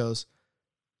Fleehart. And he goes,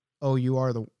 oh, you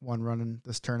are the one running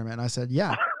this tournament. And I said,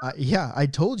 yeah, I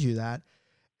told you that.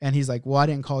 And he's like, well, I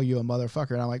didn't call you a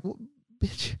motherfucker. And I'm like, well,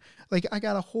 bitch, like I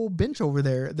got a whole bench over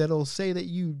there that'll say that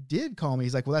you did call me.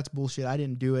 He's like, well, that's bullshit. I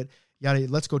didn't do it. Yada,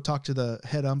 let's go talk to the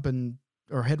head ump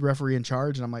or head referee in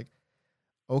charge. And I'm like,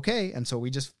 okay. And so we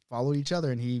just followed each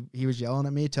other, and he was yelling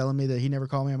at me, telling me that he never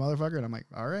called me a motherfucker. And I'm like,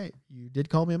 all right, you did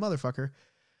call me a motherfucker.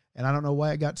 And I don't know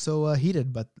why it got so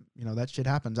heated, but that shit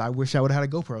happens. I wish I would have had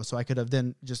a GoPro so I could have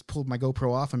then just pulled my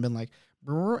GoPro off and been like,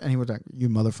 brr, and he was like, you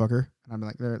motherfucker. And I'm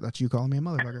like, that's you calling me a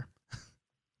motherfucker.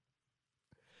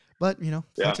 But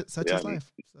such is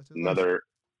life. Another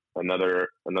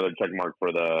check mark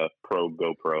for the pro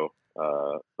GoPro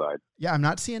side. Yeah, I'm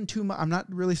not seeing too much. I'm not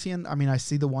really seeing. I mean, I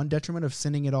see the one detriment of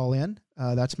sending it all in.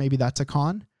 That's a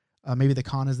con. Maybe the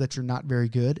con is that you're not very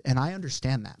good, and I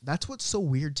understand that. That's what's so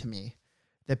weird to me,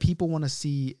 that people want to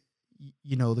see,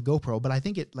 the GoPro. But I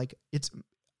think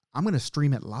I'm going to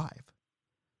stream it live.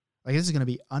 Like this is going to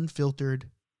be unfiltered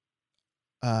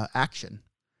action.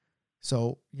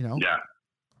 So yeah.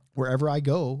 Wherever I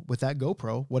go with that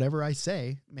GoPro, whatever I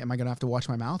say, am I going to have to watch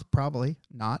my mouth? Probably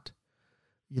not.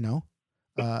 Am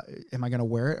I going to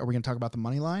wear it? Are we going to talk about the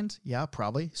money lines? Yeah,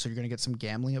 probably. So you're going to get some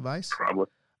gambling advice. Probably.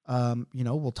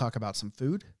 We'll talk about some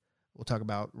food. We'll talk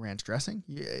about ranch dressing.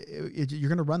 You're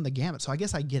going to run the gamut. So I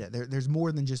guess I get it. There's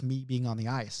more than just me being on the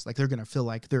ice. Like they're going to feel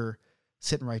like they're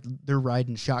they're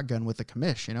riding shotgun with the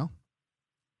commish,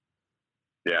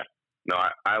 Yeah. No,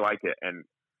 I like it. And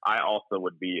I also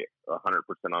would be 100%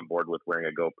 on board with wearing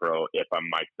a GoPro if I'm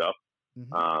mic'd up.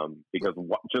 Mm-hmm. Because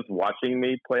just watching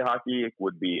me play hockey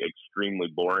would be extremely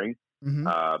boring. Mm-hmm.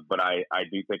 But I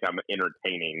do think I'm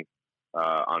entertaining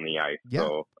on the ice. Yeah.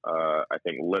 So I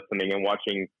think listening and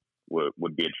watching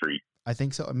would be a treat. I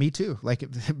think so. Me too. Like,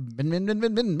 they're going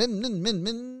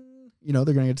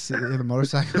to get to see the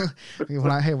motorcycle.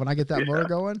 when I get that motor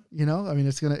going, I mean,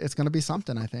 it's going to be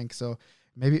something, I think. So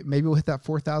maybe we'll hit that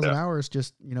 4,000 hours,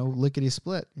 just, lickety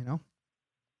split,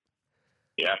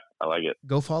 Yeah, I like it.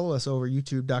 Go follow us over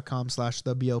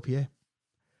youtube.com/theblpa.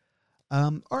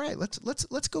 All right,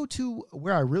 let's go to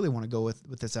where I really want to go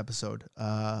with this episode.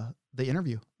 The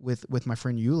interview with my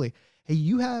friend Yuli. Hey,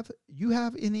 you have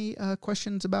any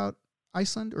questions about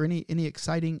Iceland or any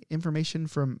exciting information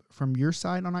from your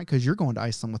side on it? Because you're going to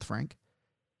Iceland with Frank,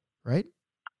 right?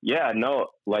 Yeah, no,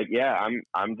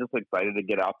 I'm just excited to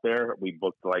get out there. We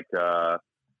booked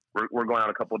we're going out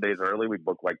a couple of days early. We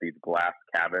booked like these glass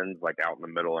cabins like out in the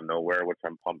middle of nowhere, which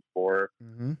I'm pumped for.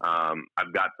 Mm-hmm.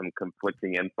 I've got some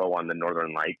conflicting info on the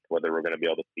Northern Lights, whether we're going to be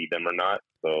able to see them or not.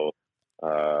 So,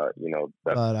 that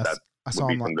would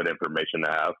be some good information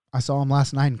to have. I saw them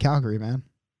last night in Calgary, man.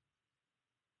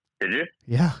 Did you?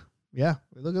 Yeah.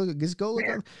 Look, just go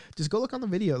look on the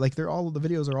video. Like the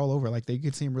videos are all over. Like you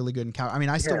could see them really good in Calgary. I mean,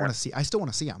 I still want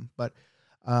to see them, but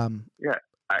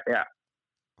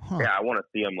Huh. Yeah, I want to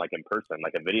see them like in person.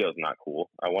 Like a video is not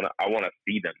cool. I want to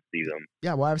see them.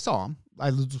 Yeah, well, I saw them. I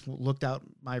just looked out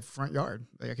my front yard.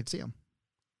 Like, I could see them.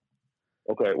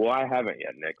 Okay, well, I haven't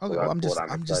yet, Nick. Okay, well, I'm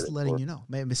just letting you know.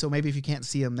 Maybe if you can't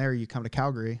see them there, you come to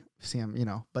Calgary, see them.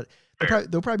 But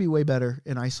they'll probably be way better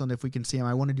in Iceland if we can see them.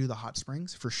 I want to do the hot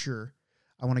springs for sure.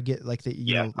 I want to get like the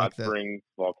hot springs,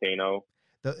 volcano.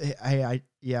 I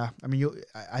mean,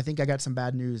 I think I got some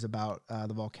bad news about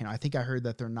the volcano. I think I heard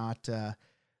that they're not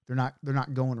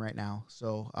going right now.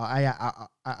 So I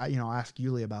asked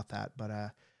Yuli about that, but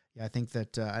I think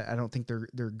that I don't think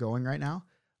they're going right now.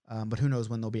 But who knows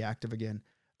when they'll be active again.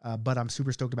 But I'm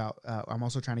super stoked about. I'm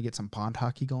also trying to get some pond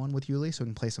hockey going with Yuli, so we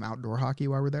can play some outdoor hockey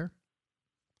while we're there.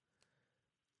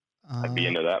 I'd be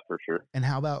into that for sure. And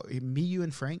how about me, you,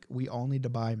 and Frank? We all need to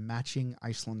buy matching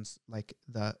Iceland's like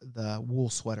the wool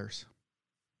sweaters.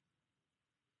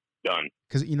 Done.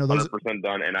 Because those 100%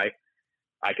 done, and I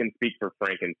can speak for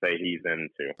Frank and say he's in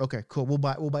too. Okay, cool. We'll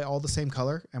buy all the same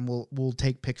color, and we'll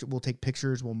take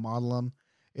pictures. We'll model them.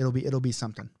 It'll be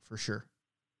something for sure.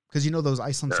 Because those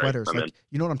Iceland sweaters,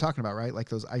 you know what I'm talking about, right? Like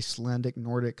those Icelandic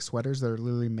Nordic sweaters that are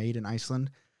literally made in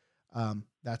Iceland.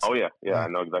 That's. Oh yeah, I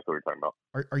know exactly what you're talking about.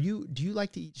 Do you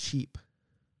like to eat sheep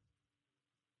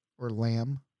or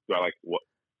lamb? Do I like what?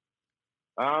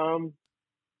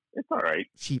 It's all right.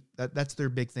 Sheep. That's their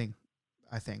big thing.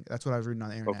 I think that's what I was reading on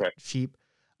the internet. Okay. Sheep.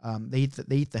 They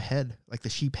eat the head, like the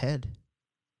sheep head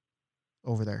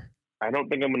over there. I don't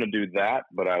think I'm going to do that,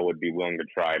 but I would be willing to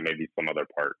try maybe some other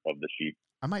part of the sheep.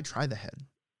 I might try the head.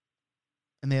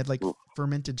 And they had like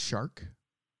fermented shark.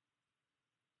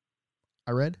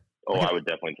 I read. I would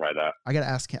definitely try that. I gotta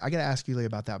ask Yuli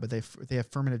about that, but they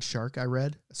have fermented shark. I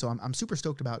read, so I'm super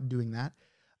stoked about doing that.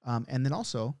 And then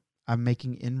also I'm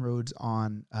making inroads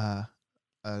on a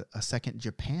second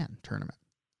Japan tournament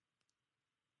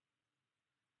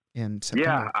in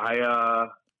September. Yeah,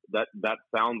 that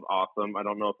sounds awesome. I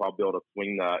don't know if I'll be able to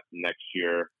swing that next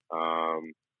year,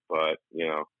 but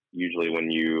usually when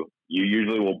you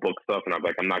usually will book stuff, and I'm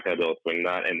like, I'm not gonna be able to swing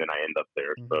that, and then I end up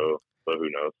there. Mm-hmm. So who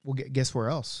knows? Well, guess where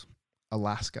else?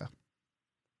 Alaska.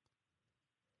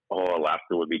 Oh,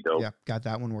 Alaska would be dope. Yeah, got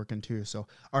that one working too. So,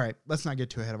 all right, let's not get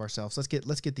too ahead of ourselves. Let's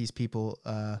get these people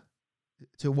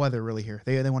to why they're really here.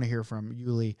 They want to hear from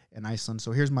Yuli and Iceland.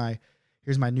 So here's my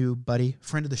new buddy,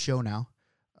 friend of the show now,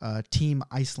 Team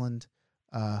Iceland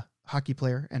hockey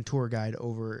player and tour guide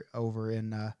over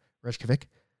in Reykjavik.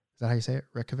 Is that how you say it?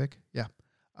 Reykjavik? Yeah.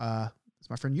 It's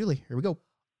my friend Yuli. Here we go.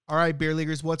 All right, Beer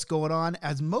Leaguers, what's going on?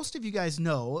 As most of you guys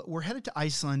know, we're headed to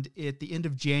Iceland at the end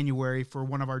of January for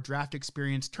one of our draft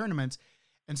experience tournaments.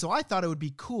 And so I thought it would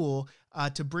be cool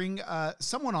to bring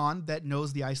someone on that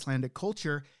knows the Icelandic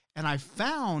culture. And I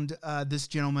found this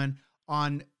gentleman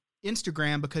on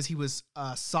Instagram because he was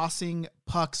saucing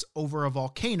pucks over a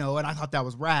volcano, and I thought that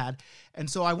was rad. And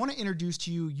so I want to introduce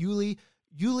to you Yuli.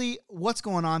 Yuli, what's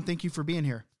going on? Thank you for being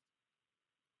here.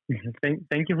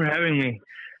 Thank you for having me.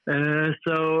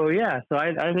 So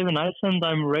I live in Iceland.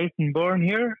 I'm raised and born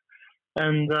here,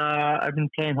 and I've been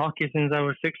playing hockey since I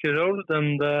was 6 years old.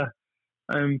 And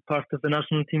I'm part of the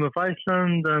national team of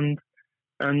Iceland.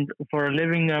 And for a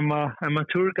living, I'm a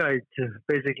tour guide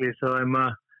basically. So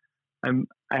I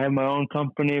have my own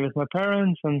company with my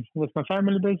parents and with my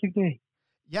family basically.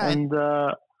 Yeah. And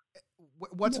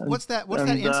what's that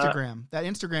Instagram? That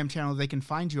Instagram channel they can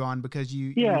find you on because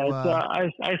you. Yeah,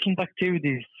 it's Iceland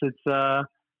Activities. It's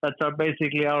that's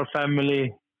basically our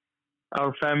family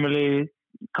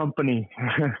company.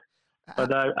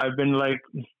 But I've been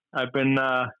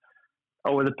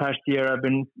over the past year, I've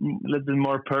been a little bit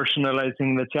more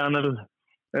personalizing the channel,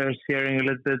 sharing a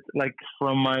little bit like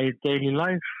from my daily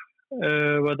life,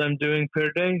 what I'm doing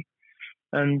per day.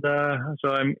 And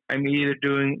so I'm either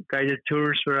doing guided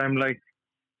tours where I'm like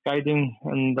guiding,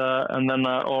 and then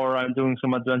or I'm doing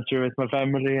some adventure with my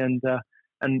family, and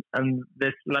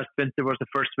this last winter was the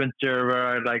first winter where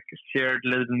I like shared a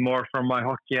little bit more from my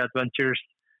hockey adventures,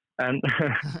 and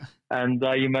and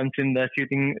you mentioned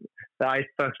shooting the ice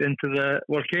pucks into the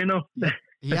volcano.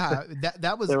 Yeah,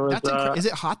 that's is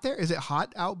it hot there? Is it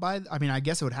hot out by? I mean, I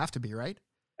guess it would have to be, right?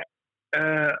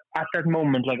 At that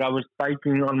moment, like I was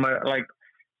biking on my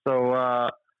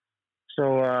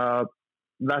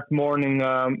that morning,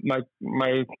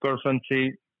 my girlfriend,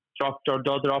 she dropped our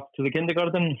daughter up to the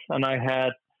kindergarten, and I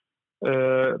had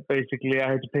basically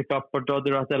I had to pick up our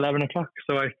daughter at 11 o'clock.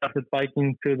 So I started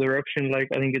biking to the eruption, like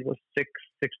I think it was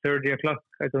 6:30 o'clock.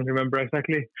 I don't remember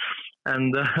exactly,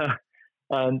 and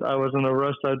and I was in a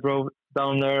rush. I drove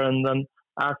down there, and then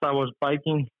as I was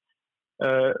biking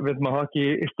with my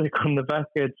hockey stick on the back,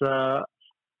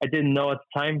 I didn't know at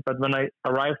the time, but when I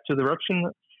arrived to the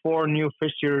eruption, 4 new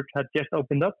fissures had just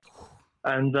opened up,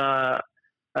 and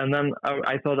then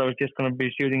I thought I was just going to be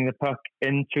shooting the puck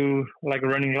into like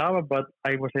running lava, but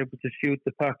I was able to shoot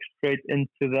the puck straight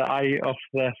into the eye of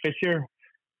the fissure,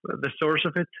 the source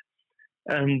of it,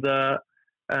 and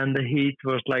the heat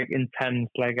was like intense.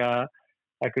 Like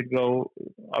I could go,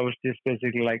 I was just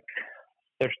basically like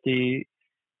 30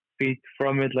 feet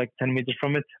from it, like 10 meters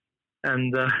from it,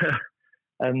 and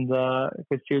I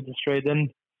could shoot it straight in,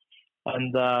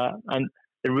 and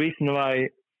the reason why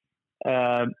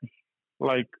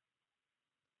like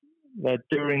that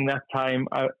during that time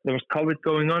there was COVID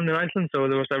going on in Iceland, so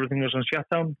everything was on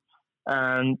shutdown,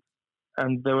 and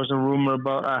there was a rumor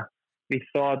about we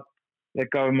thought the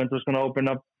government was going to open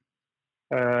up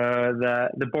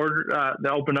the border, they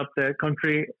open up the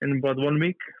country in about 1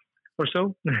 week or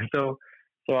so.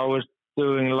 So I was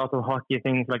doing a lot of hockey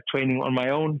things like training on my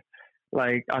own,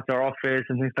 like at our office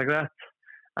and things like that.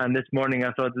 And this morning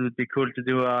I thought it would be cool to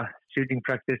do a shooting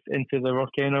practice into the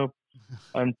volcano,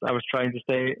 and I was trying to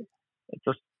stay. It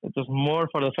was more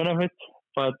for the fun of it,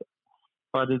 but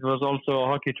it was also a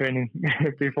hockey training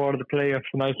before the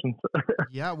playoffs in Iceland.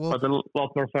 Yeah, well, but a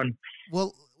lot more fun.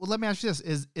 Well, let me ask you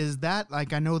this: is that,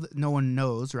 like, I know that no one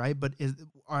knows, right? But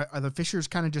are the fissures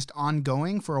kind of just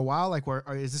ongoing for a while? Like, or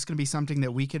is this going to be something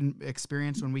that we can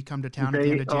experience when we come to town at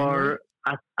the end of January?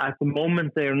 At the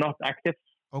moment they are not active.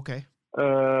 Okay.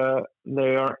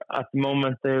 They are at the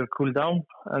moment they're cooled down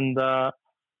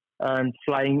and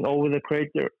flying over the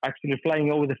crater, actually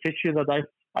flying over the fissure that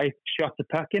I shot the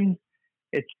puck in.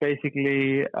 It's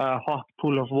basically a hot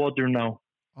pool of water now.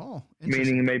 Oh,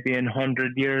 meaning maybe in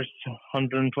 100 years,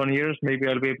 120 years, maybe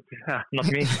I'll be able to, not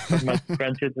me, but my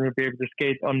grandchildren will be able to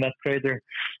skate on that crater.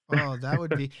 Oh, that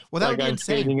would be, well, that like would be I'm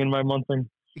insane. Skating in my mountain.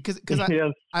 Because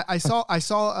yes. I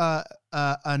saw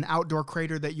an outdoor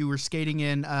crater that you were skating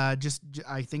in, I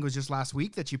think it was just last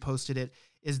week that you posted it.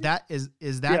 Is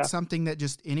that something that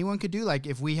just anyone could do? Like,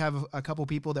 if we have a couple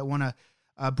people that want to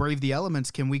brave the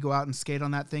elements, can we go out and skate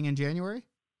on that thing in January?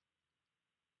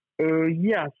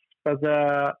 Yes, but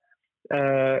but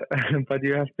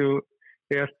you have to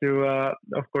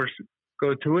of course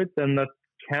go to it, and that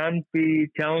can be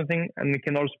challenging, and it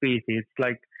can also be easy. It's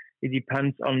like it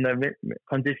depends on the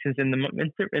conditions in the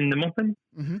winter in the mountain,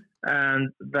 mm-hmm.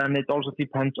 and then it also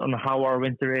depends on how our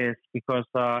winter is, because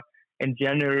in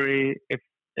January, if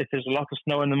there's a lot of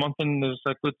snow in the mountain, there's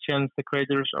a good chance the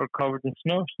craters are covered in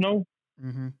snow,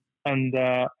 mm-hmm. and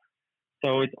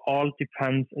so it all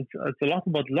depends. It's a lot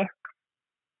about luck,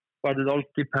 but it also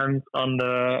depends on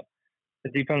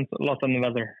it depends a lot on the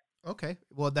weather. Okay.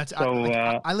 Well, that's, so,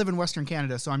 I live in Western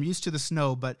Canada, so I'm used to the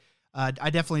snow, but I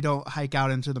definitely don't hike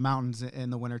out into the mountains in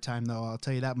the wintertime, though. I'll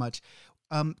tell you that much.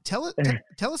 Tell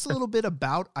us a little bit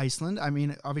about Iceland. I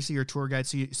mean, obviously you're a tour guide,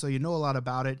 so you know a lot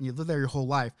about it, and you've lived there your whole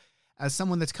life. As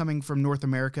someone that's coming from North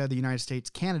America, the United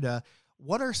States, Canada,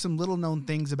 what are some little known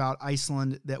things about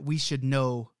Iceland that we should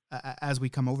know as we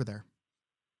come over there?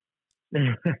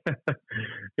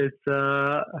 It's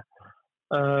a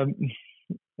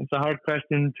hard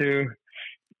question to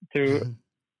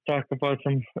talk about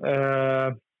some.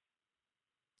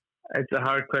 It's a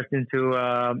hard question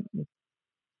to.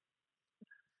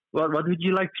 What would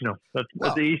you like to know?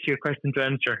 That's the easier question to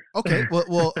answer. Okay,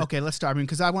 well, okay. Let's start. I mean,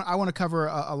 because I want to cover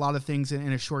a lot of things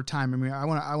in a short time. I mean, I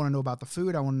want to know about the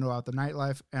food. I want to know about the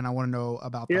nightlife, and I want to know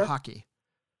about the hockey.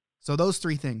 So those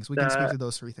three things. We can speak to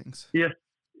those three things. Yes,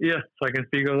 I can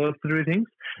speak of those three things.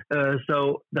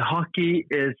 So the hockey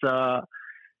is, I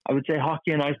would say,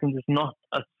 hockey in Iceland is not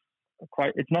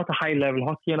it's not a high level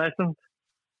hockey in Iceland,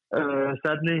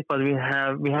 sadly. But we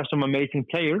have some amazing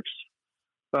players.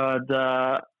 But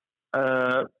the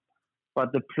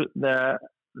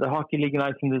hockey league in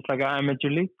Iceland is like an amateur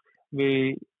league.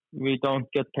 We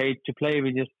don't get paid to play.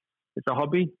 We just it's a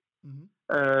hobby. Mhm.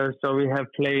 So we have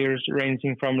players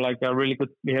ranging from like we have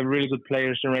really good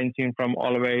players ranging from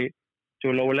all the way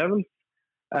to lower levels.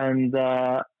 And,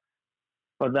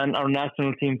 but then our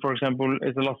national team, for example,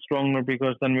 is a lot stronger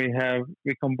because then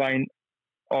we combine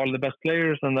all the best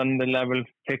players and then the level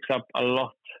picks up a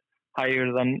lot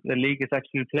higher than the league is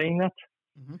actually playing at.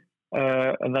 Mhm.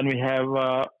 And then we have,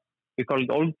 we call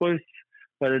it old boys,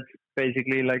 but it's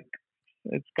basically like,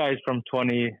 it's guys from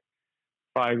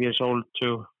 25 years old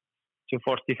to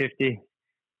 40, 50,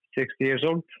 60 years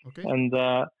old. Okay. And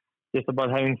just about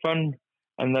having fun.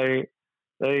 And they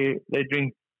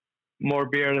drink more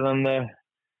beer than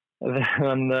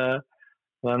than the,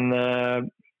 than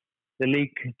the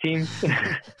league teams.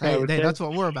 I would say. That's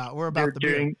what we're about. We're about the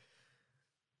beer.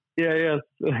 Yeah, yes.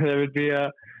 There would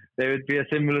be a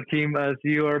similar team as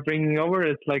you are bringing over.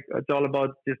 It's like it's all about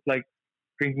just like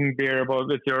drinking beer about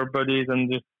with your buddies and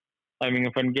just having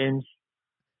a fun games.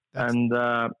 And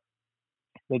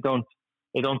they don't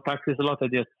practice a lot. They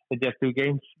just do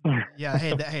games. Yeah.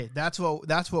 Hey, that's what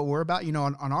we're about. You know,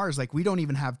 on ours, like we don't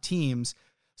even have teams,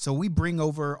 so we bring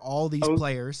over all these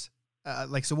players.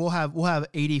 So we'll have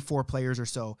 84 players or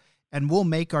so, and we'll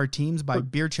make our teams by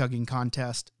beer chugging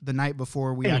contest the night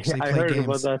before we actually play I heard games.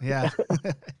 about that. Yeah,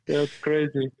 that's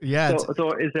crazy. Yeah.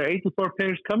 So is there 84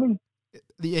 players coming?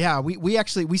 Yeah,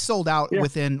 we sold out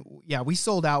within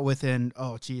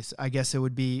oh geez, I guess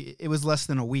it was less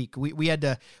than a week. We were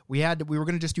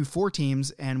going to just do 4 teams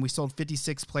and we sold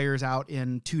 56 players out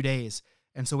in 2 days.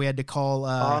 And so we had to call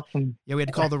awesome. Yeah, we had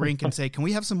to call the rink and say, "Can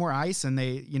we have some more ice?" And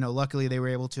they, luckily they were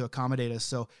able to accommodate us.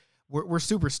 So we're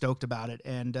super stoked about it.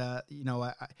 And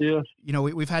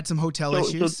we've had some hotel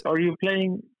issues. So are you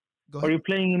playing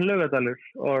in Lögadalir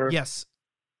or Yes.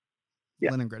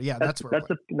 Yeah. Leningrad. Yeah, that's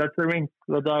the rink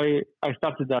that I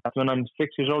started at when I'm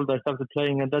 6 years old. I started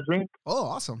playing at that rink. Oh,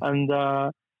 awesome! And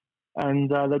that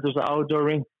was an outdoor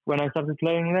rink when I started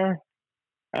playing there.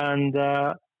 And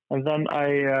then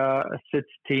I switched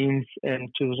teams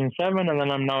in 2007, and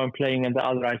then I'm playing at the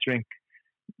other ice rink.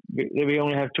 We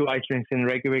only have 2 ice rinks in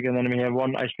Reykjavik, and then we have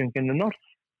 1 ice rink in the north.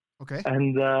 Okay.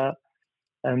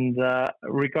 And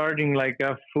regarding like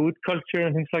food culture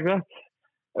and things like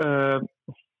that.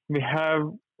 We have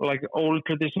like old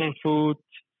traditional food,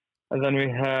 and then we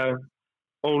have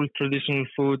old traditional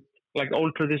food. Like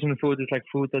old traditional food is like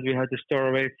food that we had to store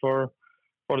away for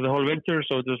the whole winter.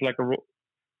 So it was like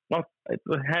it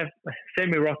would have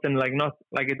semi-rotten, like not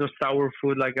like it was sour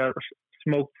food, like a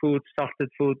smoked food, salted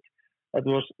food that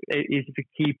was easy to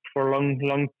keep for a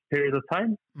long period of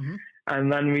time. Mm-hmm. And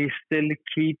then we still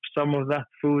keep some of that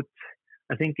food.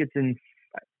 I think it's in.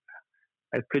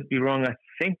 I could be wrong. I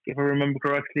think, if I remember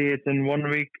correctly, it's in 1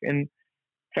 week in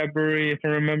February, if I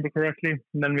remember correctly.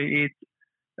 And then we eat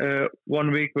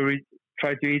 1 week where we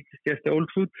try to eat just the old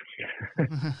food,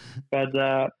 but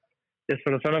just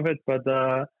for the fun of it. But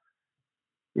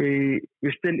we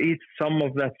still eat some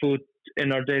of that food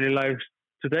in our daily lives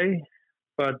today.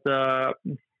 But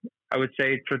I would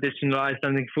say traditional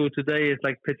Icelandic food today is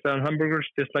like pizza and hamburgers,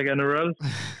 just like anywhere else.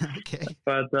 Okay.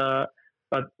 But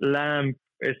lamb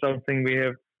is something we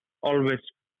have always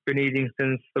been eating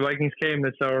since the Vikings came.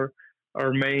 It's our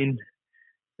main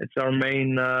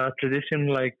tradition,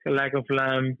 like a leg of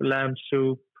lamb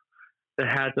soup, the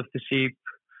head of the sheep.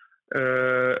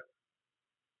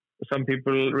 Some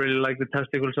people really like the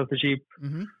testicles of the sheep.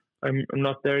 Mm-hmm. I'm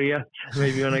not there yet.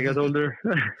 Maybe when I get older.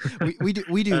 we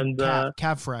do and,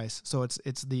 calf fries. So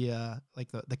it's the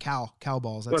like the cow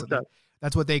balls. What's that?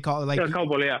 That's what they call it. Like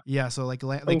cowball, yeah. Yeah, so like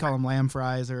they call them lamb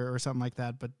fries or something like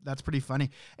that. But that's pretty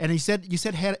funny. And you said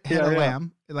head of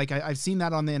lamb. Like I've seen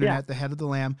that on the internet, the head of the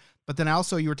lamb. But then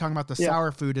also you were talking about the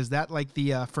sour food. Is that like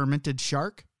the fermented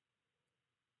shark?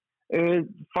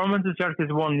 Fermented shark is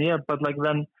one, yeah. But like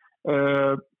then,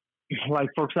 like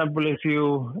for example, if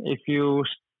you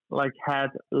like had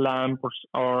lamb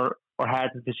or had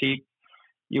the sheep,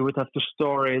 you would have to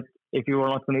store it if you were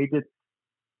not going to eat it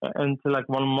until like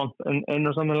 1 month in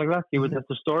or something like that. You would have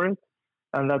to store it,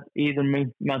 and that either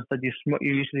meant that you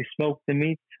usually smoked the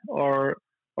meat or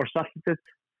salted it,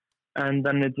 and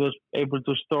then it was able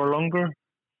to store longer.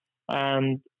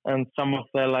 And some of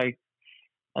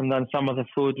the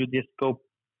food would just go.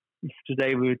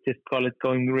 Today we would just call it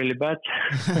going really bad,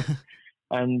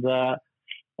 and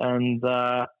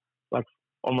like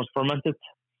almost fermented.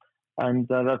 And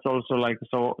that's also like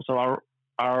so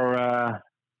our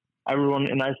everyone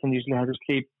in Iceland usually has to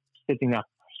sleep sitting up.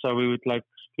 So we would like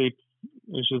sleep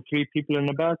usually 3 people in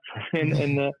a bed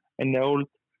in the old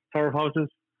tower houses,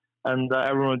 and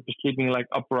everyone would be sleeping like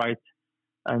upright.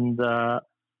 And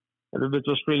it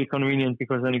was really convenient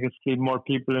because then you could sleep more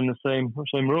people in the same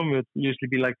room. It would usually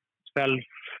be like 12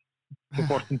 to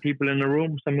 14 people in a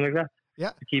room, something like that,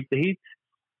 Yeah. to keep the heat.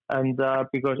 And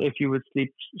because if you would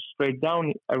sleep straight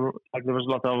down, like there was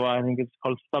a lot of, I think it's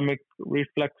called stomach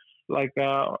reflex, like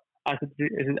acid.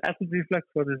 Is it acid reflex?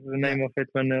 What is the name of it?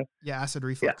 When yeah, acid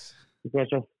reflux.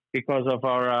 because of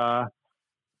our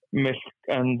milk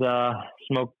and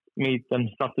smoked meat and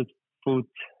salted food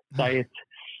diet,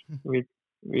 we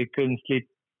couldn't sleep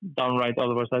downright.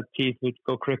 Otherwise, our teeth would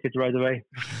go crooked right away.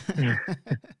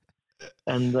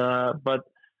 And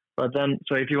but then,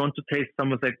 so if you want to taste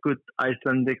some of the good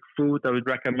Icelandic food, I would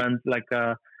recommend like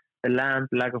the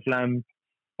leg of lamb,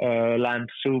 lamb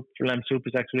soup. Lamb soup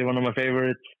is actually one of my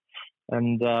favorites.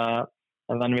 And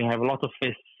then we have a lot of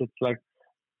fish. It's like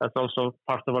that's also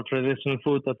part of our traditional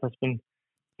food that has been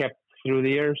kept through the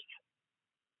years.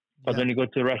 But when you go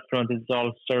to a restaurant, it's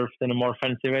all served in a more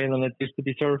fancy way than it used to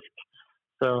be served.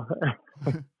 So,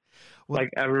 like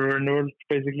everywhere in the world,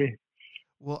 basically.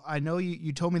 Well, I know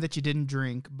you told me that you didn't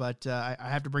drink, but I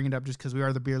have to bring it up just because we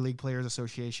are the Beer League Players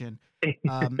Association.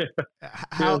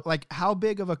 How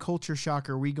big of a culture shock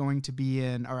are we going to be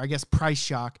in, or I guess price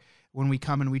shock, when we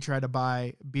come and we try to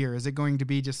buy beer? Is it going to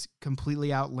be just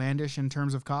completely outlandish in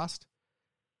terms of cost?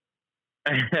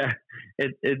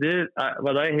 It is.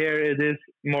 What I hear, it is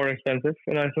more expensive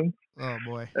in Iceland. Oh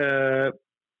boy.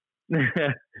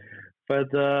 But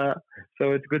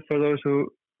so it's good for those who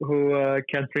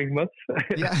can't drink much.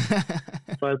 Yeah.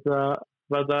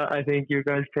 but I think you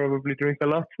guys probably drink a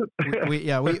lot.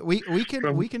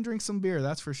 we can drink some beer,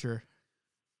 that's for sure.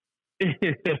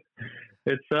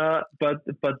 It's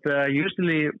but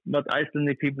usually what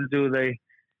Icelandic people do,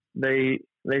 they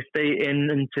stay in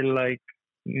until like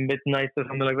midnight or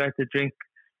something like that to drink.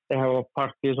 They have a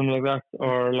party or something like that,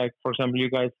 or like for example, you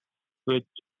guys would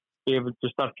be able to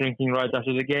start drinking right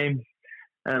after the game,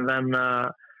 and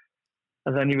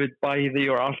then you would buy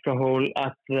your alcohol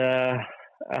at the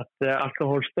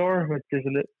alcohol store, which is a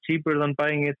little cheaper than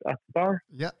buying it at the bar.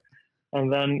 Yeah.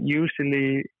 And then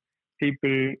usually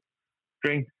people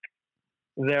drink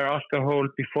their alcohol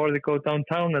before they go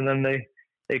downtown, and then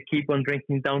they keep on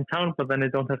drinking downtown, but then they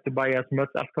don't have to buy as much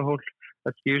alcohol.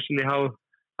 That's usually how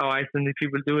Icelandic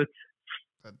people do it.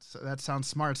 That sounds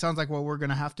smart. It sounds like what we're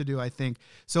going to have to do, I think.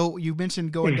 So you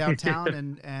mentioned going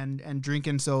downtown and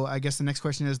drinking. So I guess the next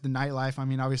question is the nightlife. I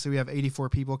mean, obviously we have 84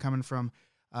 people coming from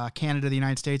Canada, the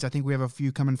United States. I think we have a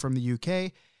few coming from the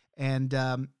UK. And,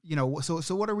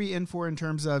 so what are we in for in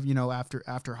terms of,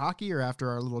 after hockey or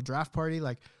after our little draft party?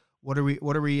 Like, what are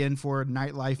we in for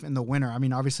nightlife in the winter? I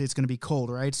mean, obviously it's going to be cold,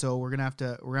 right? So we're going to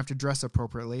have to dress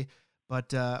appropriately.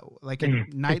 But like in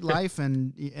nightlife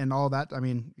and all that, I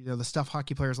mean, the stuff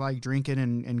hockey players like, drinking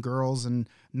and girls and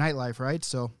nightlife, right?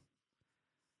 So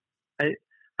I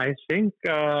think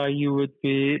you would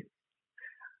be.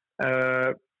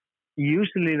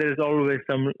 Usually, there's always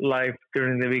some life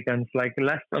during the weekends, like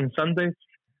less on Sundays,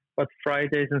 but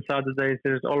Fridays and Saturdays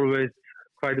there's always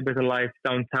quite a bit of life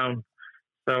downtown.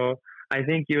 So I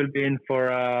think you'll be in for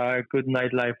a good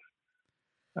nightlife.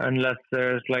 Unless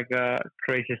there's like a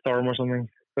crazy storm or something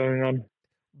going on,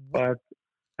 but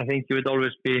I think you would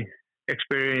always be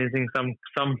experiencing some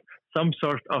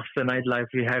sort of the nightlife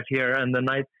we have here and the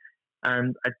night.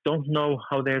 And I don't know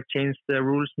how they have changed the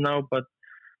rules now, but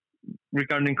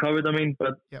regarding COVID, I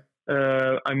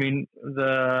mean,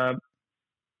 the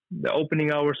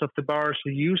opening hours of the bars are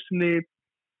usually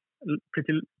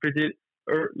pretty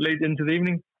late into the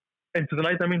evening, into the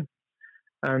night. I mean,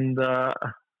 and.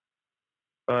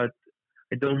 But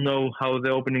I don't know how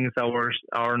the opening hours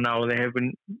are now. They have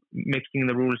been mixing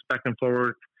the rules back and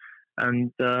forward,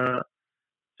 and so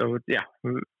yeah,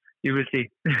 you will see.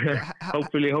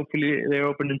 hopefully they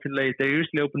open until late. They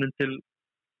usually open until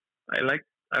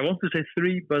I want to say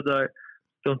 3, but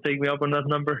don't take me up on that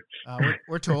number.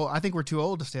 We're too old. I think we're too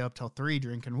old to stay up till 3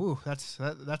 drinking. Woo, that's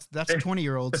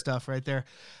 20-year-old stuff right there.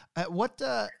 But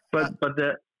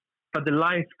the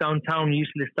life downtown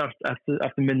usually starts after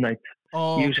midnight.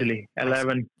 Oh, usually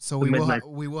 11. So we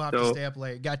will have to stay up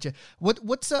late. Gotcha.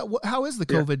 How is the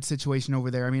COVID situation over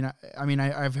there? I mean,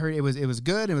 I've heard it was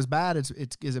good. It was bad.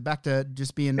 Is it back to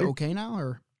just being okay now,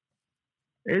 or?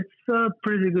 It's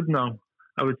pretty good now,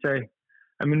 I would say.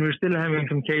 I mean, we're still having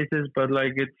some cases, but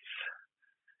like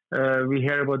we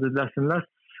hear about it less and less.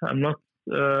 I'm not.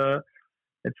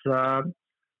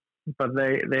 But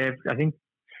they have, I think,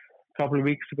 a couple of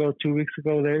weeks ago, 2 weeks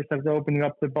ago, they started opening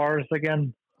up the bars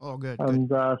again. Oh, good. And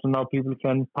so now people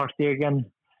can party again,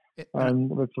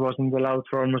 which wasn't allowed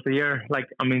for almost a year.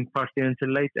 Party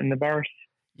until late in the bars.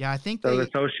 Yeah, I think so. The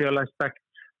social aspect.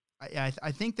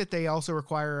 I think that they also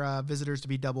require visitors to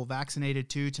be double vaccinated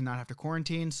too, to not have to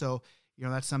quarantine. So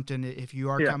that's something. If you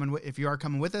are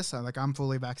coming with us, like I'm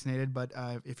fully vaccinated, but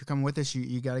if you're coming with us,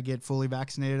 you got to get fully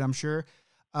vaccinated, I'm sure.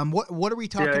 What are we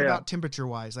talking about temperature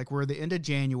wise? Like we're the end of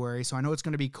January, so I know it's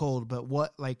going to be cold, but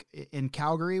what, like in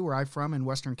Calgary, where I'm from in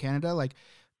Western Canada, like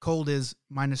cold is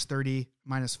 -30,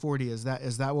 -40. Is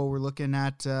that what we're looking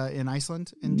at in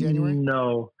Iceland in January?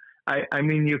 No, I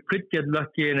mean you could get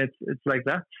lucky and it's like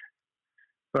that,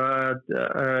 but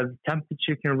the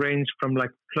temperature can range from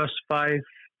like +5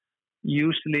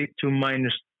 usually to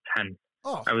 -10.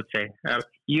 Oh, I would say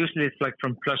usually it's like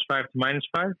from +5 to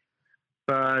 -5,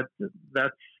 but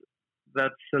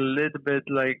that's a little bit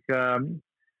like.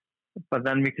 But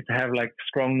then we could have like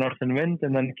strong northern wind,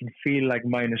 and then it can feel like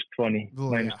 -20,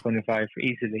 -25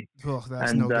 easily. Oh,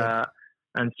 that's no good.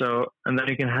 And then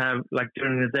you can have like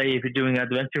during the day, if you're doing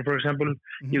adventure, for example,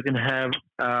 you can have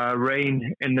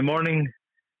rain in the morning,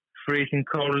 freezing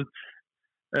cold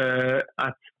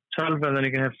at 12, and then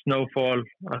you can have snowfall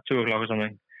at 2 o'clock or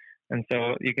something. And so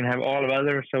you can have all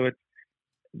weather. So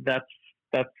that's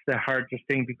the hardest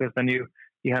thing, because then you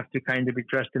have to kind of be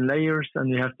dressed in layers, and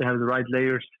you have to have the right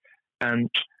layers.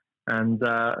 And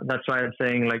that's why I'm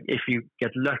saying, like, if you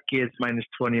get lucky, it's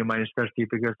 -20 or -30,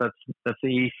 because that's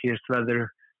the easiest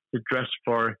weather to dress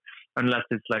for, unless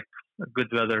it's like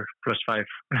good weather, +5.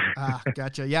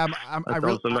 Gotcha. Yeah,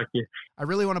 also lucky. I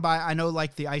really want to buy. I know,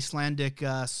 like the Icelandic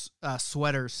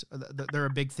sweaters. They're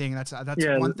a big thing. That's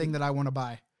one thing that I want to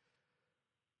buy.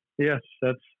 Yes,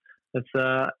 that's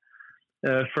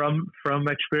from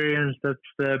experience. That's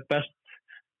the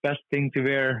best thing to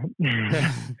wear.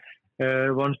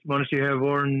 Once you have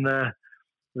worn the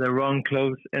wrong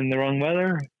clothes in the wrong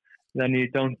weather, then you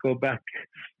don't go back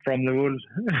from the wool.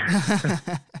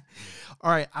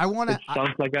 All right, I want to. It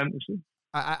sounds like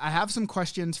I have some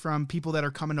questions from people that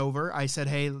are coming over. I said,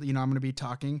 hey, I'm going to be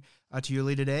talking to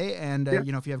Yuli today, and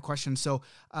if you have questions. So,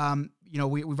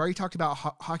 we've already talked about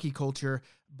hockey culture,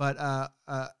 but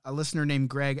a listener named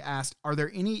Greg asked, are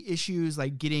there any issues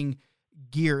like getting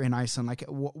gear in Iceland? Like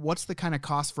what's the kind of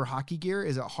cost for hockey gear?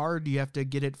 Is it hard? Do you have to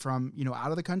get it from,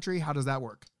 out of the country? How does that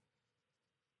work?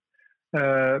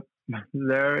 It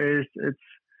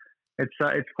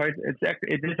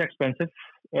is expensive.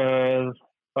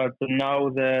 But now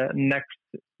the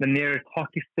nearest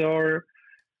hockey store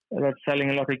that's selling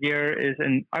a lot of gear is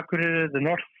in Akureyri, the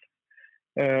north.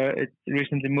 It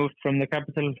recently moved from the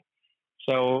capital.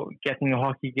 So getting a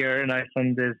hockey gear in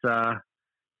Iceland is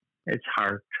it's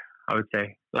hard, I would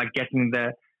say. Like getting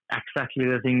exactly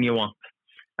the thing you want.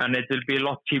 And it will be a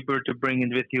lot cheaper to bring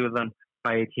it with you than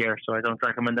buy it here. So I don't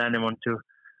recommend anyone to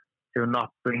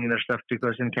not bring their stuff,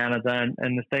 because in Canada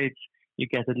and the States, you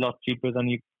get it a lot cheaper than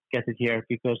you get it here.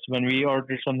 Because when we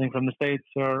order something from the States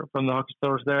or from the hockey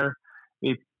stores there,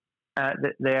 they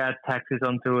add taxes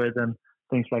onto it and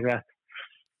things like that.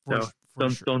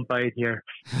 Don't buy it here.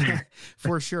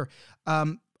 For sure.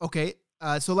 Okay.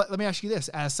 So let me ask you this: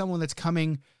 as someone that's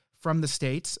coming from the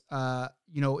States,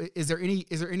 is there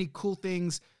any cool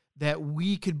things that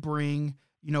we could bring,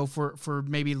 for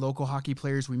maybe local hockey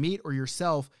players we meet or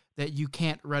yourself that you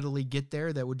can't readily get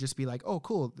there, that would just be like, oh,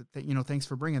 cool, thanks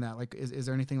for bringing that? Like, is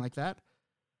there anything like that?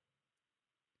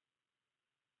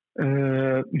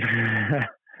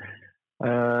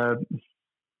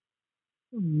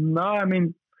 No, I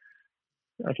mean,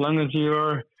 as long as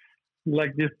you're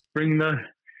like just bring the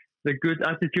good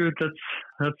attitude,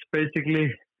 that's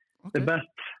basically the best.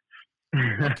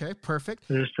 Okay, perfect.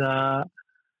 There's I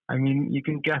mean, you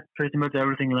can get pretty much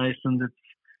everything in Iceland.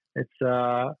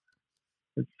 I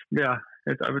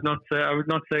would not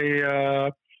say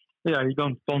you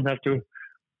don't have to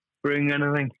bring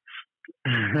anything.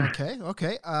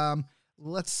 Okay.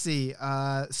 Let's see.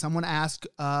 Someone asked,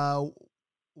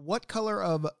 what color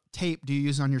of tape do you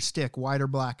use on your stick, white or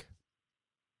black?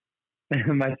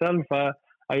 Myself,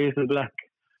 I use a black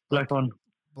one.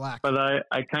 Black. But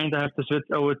I kind of have to switch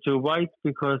over to white,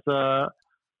 because I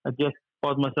just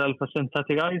bought myself a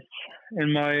synthetic ice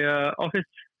in my office,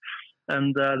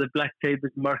 and the black tape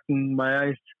is marking my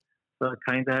eyes, so I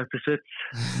kind of have to switch.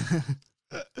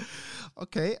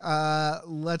 Okay.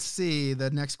 Let's see. The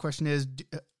next question is,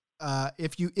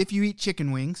 if you eat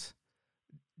chicken wings,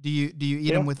 do you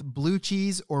eat them with blue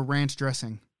cheese or ranch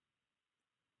dressing?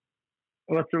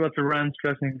 What's a ranch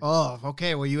dressing? Oh,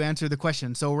 okay. Well, you answered the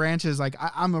question. So ranch is like,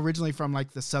 I'm originally from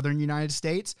like the southern United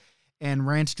States, and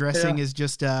ranch dressing is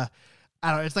just I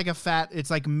don't know. It's like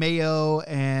it's like mayo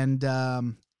and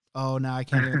now I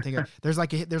can't even think of. There's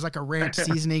like a ranch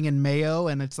seasoning and mayo,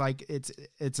 and it's like it's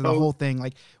the whole thing.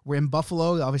 Like we're in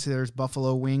Buffalo, obviously there's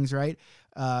buffalo wings, right?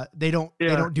 They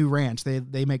don't do ranch.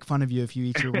 They make fun of you if you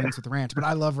eat your wings with ranch. But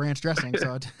I love ranch dressing,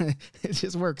 so it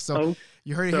just works. So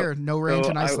you heard it here. No ranch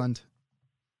in Iceland.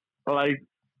 Like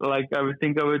I would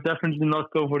think I would definitely not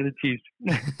go for the cheese,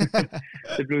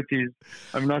 the blue cheese.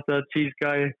 I'm not a cheese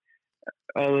guy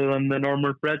other than the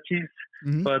normal bread cheese.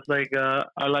 Mm-hmm. But like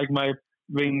I like my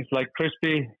wings like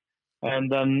crispy,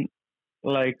 and then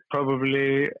like I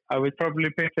would probably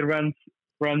pick the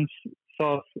ranch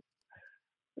sauce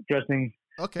dressing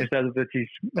instead of the cheese.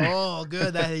 Oh,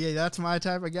 good. That's my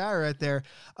type of guy right there.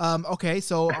 Okay,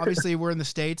 so obviously we're in the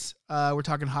States. We're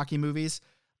talking hockey movies.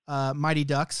 Mighty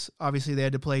Ducks. Obviously, they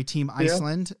had to play Team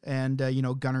Iceland, and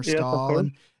Gunnar Stahl.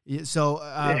 And so,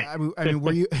 I mean,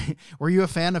 were you a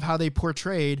fan of how they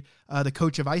portrayed the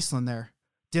coach of Iceland there,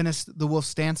 Dennis the Wolf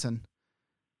Stanson?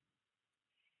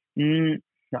 And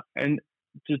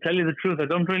to tell you the truth, I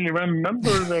don't really remember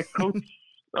the coach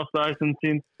of the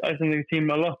Icelandic team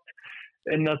a lot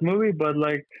in that movie. But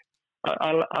like,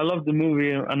 I love the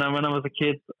movie, and when I was a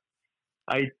kid,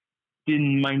 I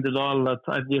didn't mind at all that.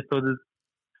 I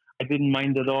didn't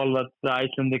mind at all that the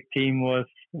Icelandic team was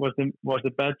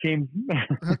a bad team.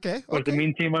 Okay. Was the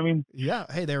mean team? I mean. Yeah.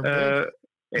 Hey, they're.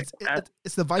 It's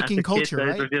the Viking culture, kid,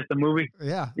 right? It was just a movie.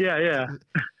 Yeah. Yeah.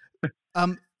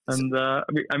 And I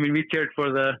mean, we cheered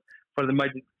for the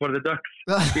Ducks,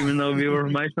 even though we were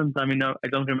from Iceland. I mean, I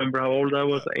don't remember how old I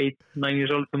was, 8, 9 years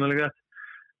old, something like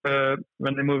that,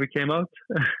 when the movie came out.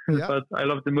 Yeah. But I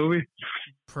loved the movie.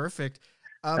 Perfect.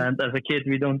 And as a kid,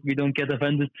 we don't get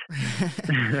offended.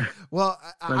 Well,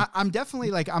 I'm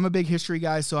definitely I'm a big history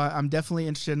guy, so I'm definitely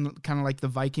interested in kind of like the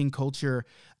Viking culture.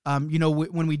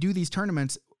 When we do these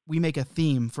tournaments, we make a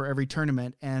theme for every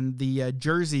tournament, and the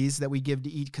jerseys that we give to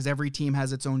each, because every team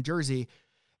has its own jersey.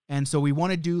 And so we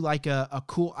want to do like a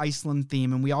cool Iceland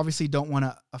theme, and we obviously don't want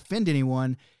to offend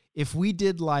anyone. If we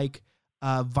did like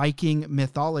Viking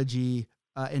mythology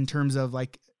in terms of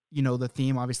the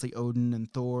theme, obviously Odin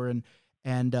and Thor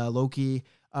and Loki,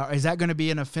 is that going to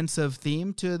be an offensive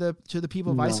theme to the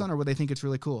people of Iceland, or would they think it's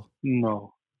really cool?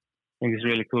 No, I think it's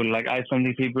really cool. Like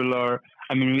Icelandic people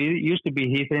we used to be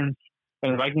heathens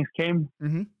when the Vikings came,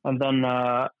 mm-hmm. and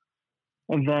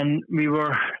then we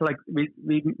were like we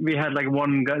had like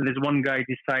one guy. This one guy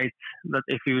decides that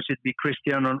if he should be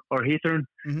Christian or heathen,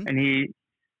 mm-hmm. and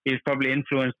he's probably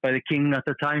influenced by the king at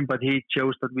the time, but he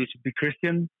chose that we should be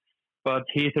Christian. But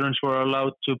heathens were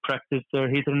allowed to practice their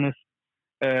heathenness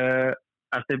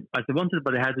as they wanted,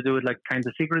 but they had to do it like kind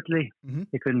of secretly. Mm-hmm.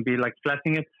 They couldn't be like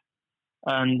flashing it.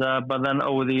 And but then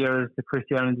over the years, the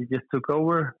Christianity just took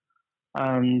over.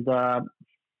 And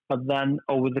but then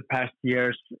over the past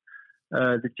years,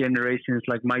 the generations,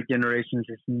 like my generations,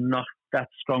 is not that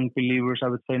strong believers. I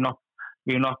would say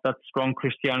we're not that strong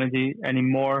Christianity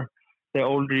anymore. The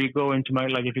older you go into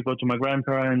if you go to my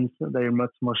grandparents, they're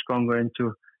much more stronger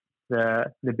into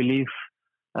the belief.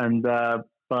 And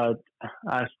but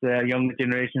as the younger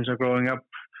generations are growing up,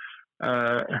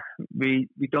 we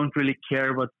don't really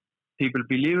care what people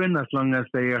believe in as long as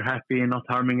they are happy and not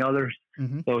harming others.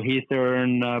 Mm-hmm. So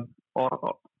Heathen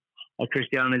or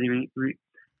Christianity, we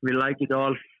like it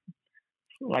all.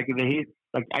 Like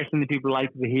Icelandic people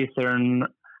like the Heathen,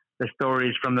 the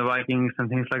stories from the Vikings and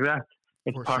things like that.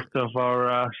 It's part of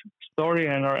our story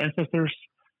and our ancestors.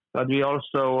 But we are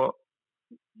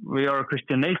a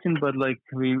Christian nation, but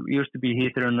we used to be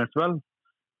Heathen as well.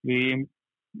 We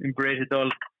embrace it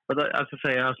all. But as I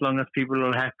say, as long as people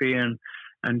are happy and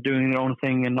doing their own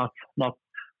thing and not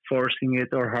forcing it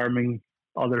or harming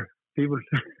other people.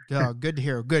 Oh, good to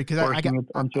hear. Good, because I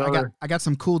got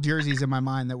some cool jerseys in my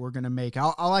mind that we're gonna make.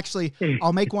 I'll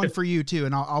make one for you too,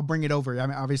 and I'll bring it over. I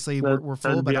mean, obviously we're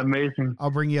full, but amazing.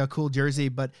 I'll bring you a cool jersey.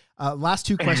 But last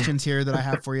two questions here that I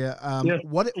have for you. Yes.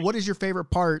 What is your favorite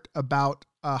part about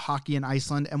hockey in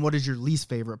Iceland, and what is your least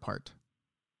favorite part?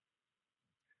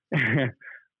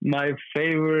 My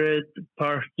favorite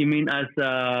part, you mean as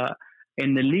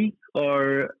in the league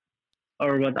or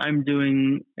what I'm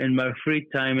doing in my free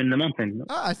time in the mountain?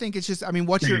 I think it's just,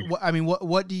 what's your,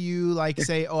 what do you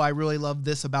say? Oh, I really love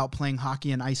this about playing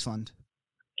hockey in Iceland.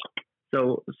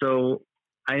 So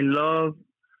I love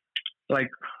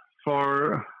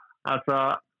on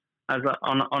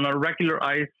a regular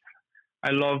ice, I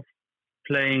love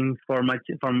playing for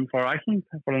Iceland,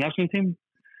 for the national team.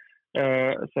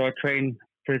 So I train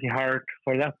pretty hard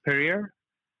for that per year,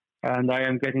 and I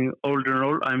am getting older and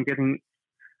older. I'm getting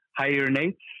higher in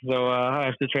age, so I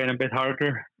have to train a bit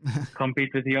harder,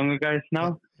 compete with the younger guys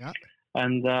now. Yeah.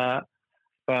 And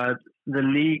but the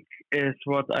league is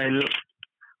what I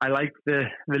like the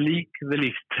league the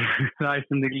least, the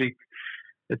Icelandic league.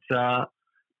 It's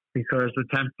because the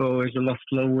tempo is a lot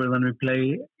slower than we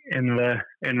play in the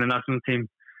national team.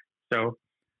 So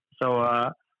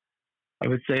I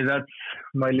would say that's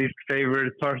my least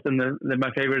favorite part, and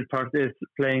my favorite part is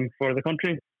playing for the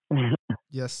country.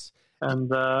 Yes. And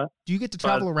do you get to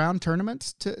travel around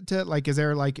tournaments to like, is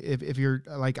there like, if you're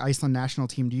like Iceland national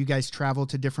team, do you guys travel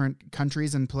to different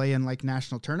countries and play in like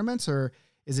national tournaments, or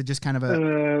is it just kind of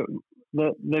the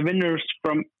winners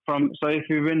from so if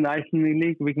we win the Iceland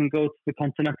League, we can go to the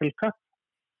Continental Cup,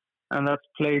 and that's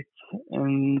played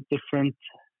in different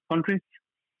countries.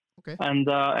 Okay. And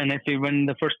if we win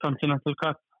the first Continental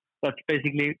Cup, that's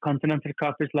basically Continental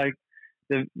Cup is like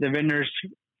the winners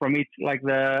from each, like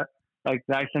the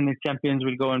Icelandic champions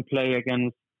will go and play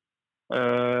against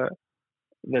the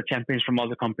champions from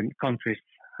other countries,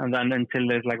 and then until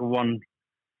there's like one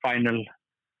final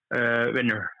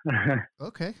winner.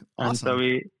 Okay, awesome.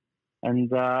 And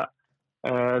so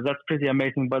that's pretty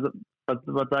amazing. But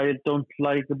what I don't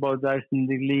like about the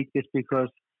Icelandic League is because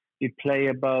we play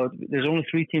there's only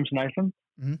 3 teams in Iceland,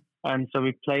 mm-hmm. and so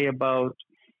we play about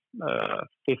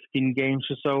 15 games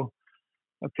or so,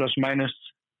 plus minus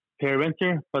per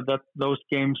winter. But those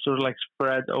games are like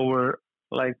spread over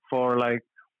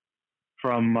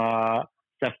from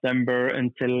September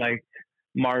until like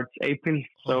March, April.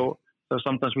 So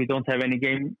sometimes we don't have any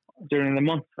game during the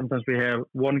month. Sometimes we have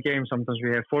 1 game. Sometimes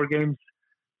we have 4 games.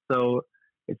 So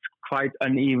it's quite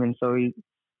uneven. So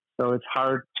it's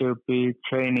hard to be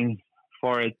training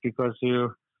for it because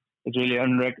it's really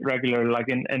irregular. Like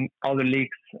in other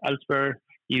leagues elsewhere,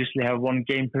 you usually have 1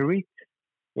 game per week,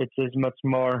 which is much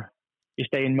more. You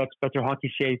stay in much better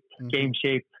hockey shape, mm-hmm. game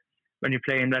shape when you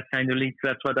play in that kind of league.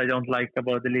 That's what I don't like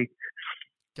about the league.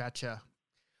 Gotcha.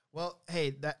 Well,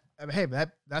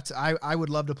 that's I would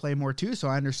love to play more too, so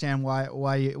I understand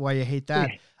why you hate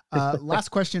that. Last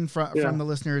question from the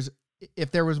listeners: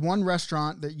 if there was one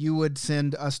restaurant that you would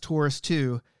send us tourists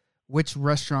to, which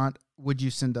restaurant would you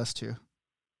send us to?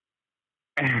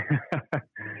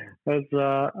 That's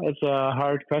a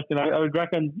hard question. I would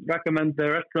recommend the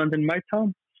restaurant in my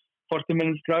town, 40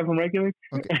 minutes drive from Reykjavik.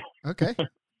 Okay.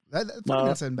 That's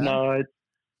not bad. No,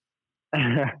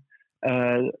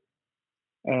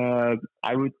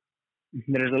 I would.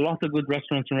 There's a lot of good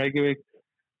restaurants in Reykjavik.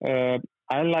 I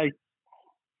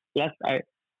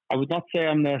would not say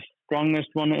I'm the strongest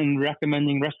one in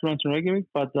recommending restaurants in Reykjavik,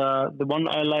 but the one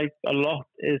I like a lot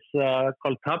is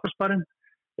called Tapas.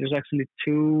 There's actually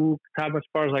 2 tapas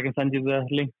bars. I can send you the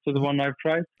link to the one I've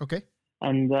tried. Okay.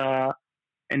 And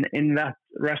in that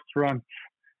restaurant,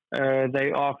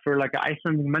 they offer like an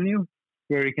Icelandic menu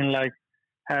where you can like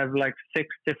have like 6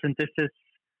 different dishes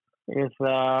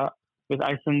with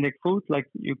Icelandic food. Like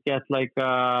you get like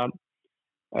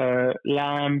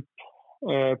lamb.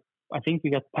 I think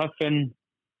you get puffin.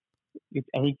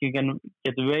 I think you can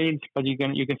get whales, but you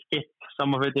can skip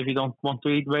some of it if you don't want to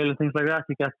eat whale and things like that.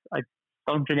 You get, I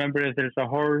don't remember if there's a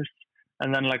horse,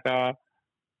 and then like a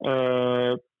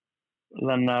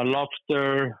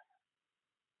lobster,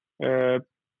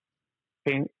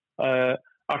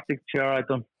 Arctic char. I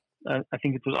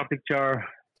think it was Arctic char.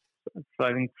 So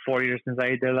I think 4 years since I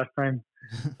ate there last time,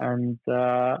 and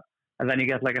then you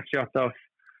get like a shot of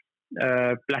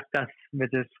black death,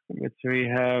 which we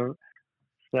have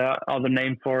the other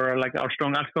name for like our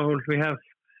strong alcohol we have,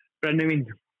 brandywine.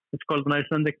 It's called an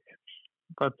Icelandic,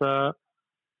 but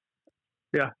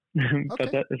yeah, okay.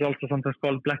 But it's also sometimes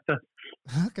called black death.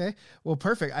 Okay, well,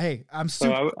 perfect. Hey, I'm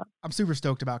super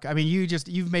stoked about. I mean,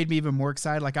 you've made me even more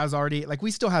excited. Like I was already like,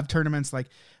 we still have tournaments. Like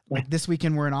this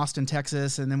weekend we're in Austin,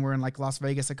 Texas, and then we're in like Las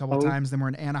Vegas a couple times. Then we're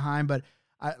in Anaheim. But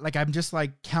I'm just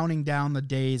like counting down the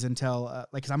days until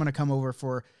because I'm gonna come over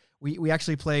for. We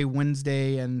actually play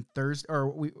Wednesday and Thursday, or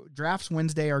we drafts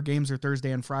Wednesday. Our games are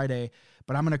Thursday and Friday.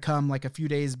 But I'm gonna come like a few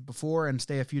days before and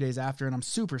stay a few days after, and I'm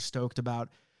super stoked about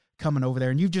coming over there,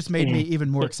 and you've just made me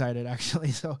even more excited, actually.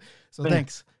 So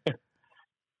thanks.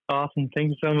 Awesome,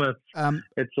 thank you so much.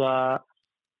 It's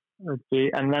let's see,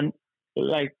 and then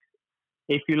like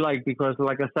if you like, because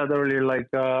like I said earlier, like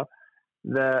the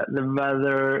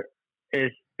weather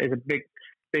is a big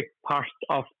part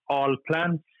of all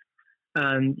plans,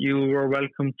 and you are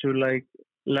welcome to like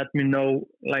let me know,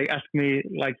 like ask me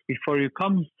like before you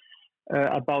come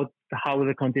about how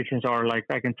the conditions are. Like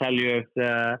I can tell you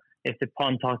if the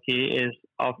pond hockey is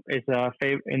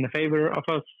in the favor of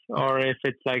us, or if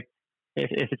it's like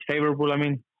if it's favorable. I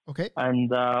mean, okay,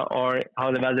 and or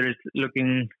how the weather is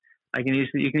looking. You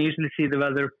can usually see the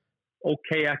weather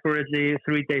accurately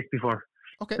 3 days before.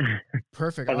 Okay,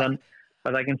 perfect.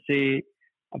 but I can see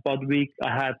about a week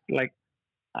ahead, like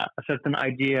a certain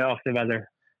idea of the weather.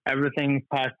 Everything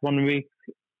past 1 week,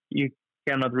 you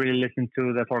cannot really listen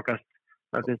to the forecast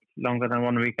that is longer than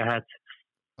 1 week ahead.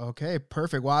 Okay,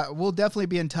 perfect. Well, we'll definitely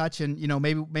be in touch, and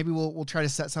maybe we'll try to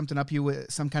set something up you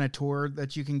with some kind of tour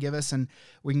that you can give us, and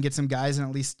we can get some guys and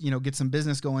at least get some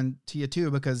business going to you too,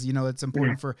 because it's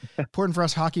important for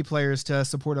us hockey players to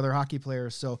support other hockey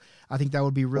players. So I think that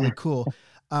would be really cool.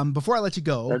 Before I let you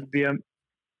go, That'd be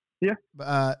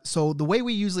so the way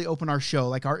we usually open our show,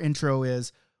 like our intro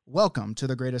is "Welcome to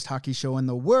the greatest hockey show in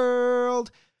the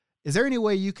world." Is there any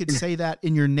way you could say that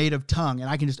in your native tongue, and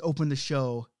I can just open the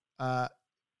show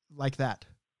like that?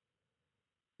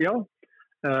 Yeah.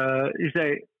 You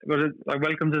say, was it like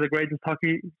welcome to the greatest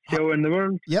hockey show in the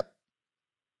world? Yep.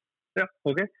 Yeah,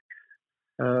 okay.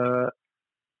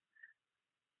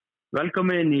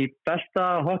 Velkomin í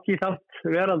besta hockeyþátt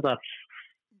veraldar.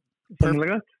 Something like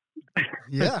that.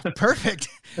 Yeah, perfect.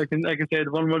 I can say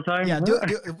it one more time. Yeah, do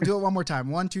it one more time.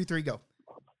 1, 2, 3, go.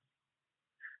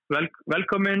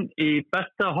 Velkomin í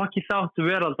besta hockeyþátt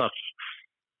veraldar.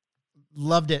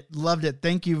 Loved it.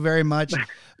 Thank you very much.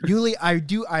 Yuli,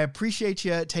 I appreciate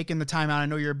you taking the time out. I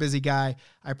know you're a busy guy.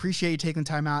 I appreciate you taking the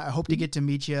time out. I hope to get to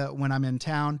meet you when I'm in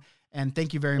town. And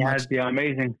thank you very much. That'd be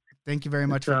amazing. Thank you very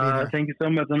much for being here. Thank you so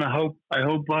much. And I hope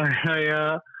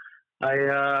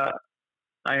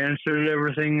I answered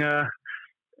everything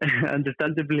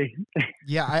understandably.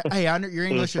 Yeah, your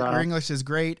English is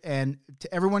great, and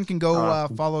everyone can go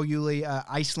awesome. Follow Yuli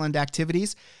Iceland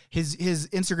Activities. His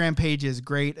Instagram page is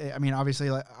great. I mean,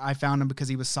 obviously, I found him because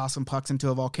he was saucing pucks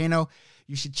into a volcano.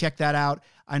 You should check that out.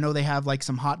 I know they have like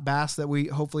some hot baths that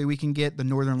hopefully we can get, the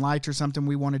Northern Lights or something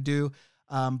we want to do.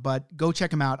 But go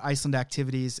check him out, Iceland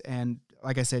Activities. And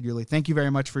like I said, Yuli, thank you very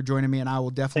much for joining me, and I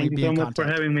will definitely be in contact. Thank you so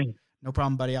much for having me. No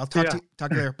problem, buddy. I'll talk to you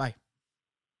later. Bye.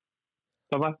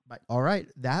 Bye-bye. Bye. All right.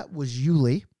 That was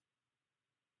Yuli.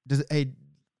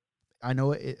 I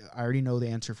know I already know the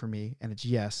answer for me, and it's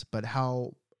yes, but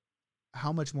how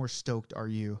much more stoked are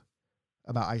you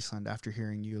about Iceland after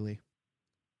hearing Yuli?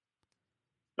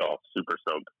 Oh, super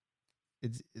stoked.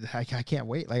 I can't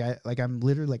wait. I'm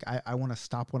literally I want to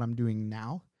stop what I'm doing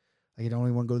now. Like I don't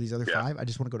even want to go to these other 5. I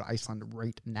just want to go to Iceland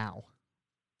right now.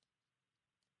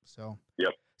 So.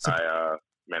 Yep.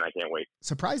 Man, I can't wait.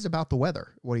 Surprised about the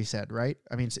weather, what he said, right?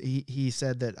 I mean, he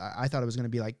said that I thought it was going to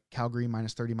be like Calgary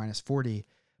 -30, -40,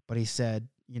 but he said,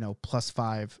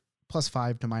 +5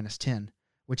 to -10,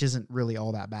 which isn't really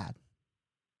all that bad.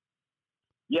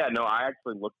 Yeah, no, I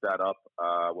actually looked that up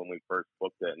when we first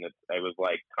booked it, and it was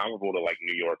like comparable to like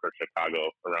New York or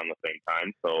Chicago around the same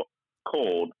time. So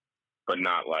cold, but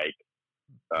not like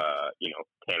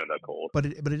Canada cold. But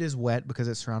it is wet because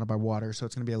it's surrounded by water, so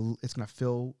it's gonna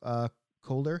feel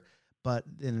colder. But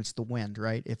then it's the wind,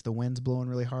 right? If the wind's blowing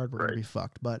really hard, we're gonna be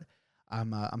fucked. But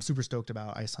I'm super stoked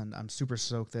about Iceland. I'm super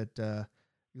stoked that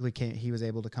he was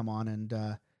able to come on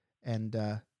and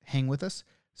hang with us.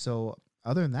 So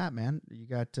other than that, man, you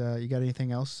got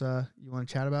anything else you want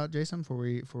to chat about, Jason, before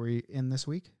we end this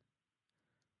week?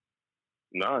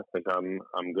 No, I think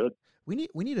I'm good. We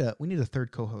need a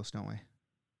third co-host, don't we?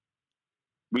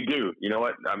 We do. You know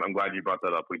what? I'm glad you brought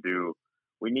that up. We do.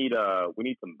 We need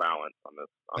some balance on this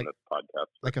podcast.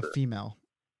 Like a female.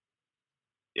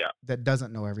 Yeah. That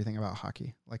doesn't know everything about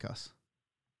hockey like us.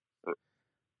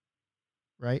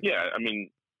 Right? Yeah, I mean,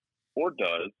 or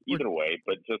does either way,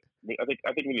 but just I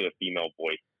think we need a female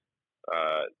voice.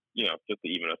 Just to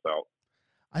even us out.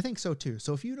 I think so too.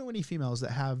 So if you know any females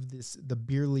that have the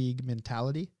beer league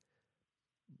mentality,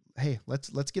 hey, let's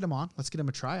get them on. Let's get them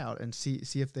a tryout and see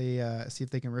if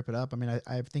they can rip it up. I mean,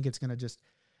 I think it's gonna just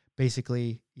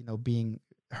basically being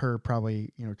her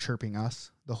probably chirping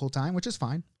us the whole time, which is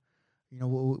fine. We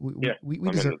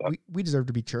deserve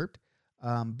to be chirped.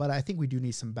 But I think we do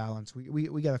need some balance.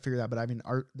 We got to figure that. But I mean,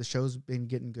 the show's been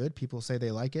getting good. People say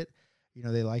they like it.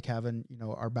 They like having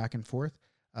our back and forth.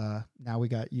 Now we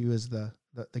got you as the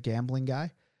gambling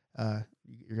guy.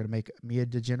 You're gonna make me a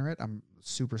degenerate. I'm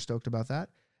super stoked about that.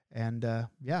 And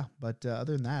but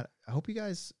other than that, I hope you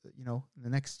guys, in the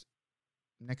next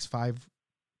 5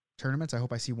 tournaments, I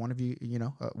hope I see one of you,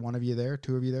 one of you there,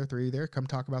 2 of you there, 3 of you there. Come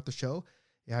talk about the show.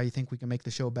 How you think we can make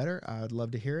the show better? I'd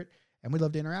love to hear it, and we'd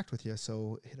love to interact with you.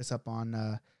 So hit us up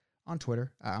on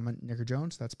Twitter. I'm at Nicker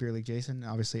Jones. That's Beer League Jason,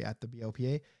 obviously at the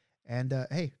BLPA. And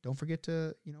hey, don't forget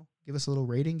to give us a little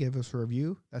rating, give us a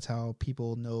review. That's how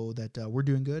people know that we're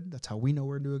doing good. That's how we know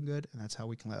we're doing good, and that's how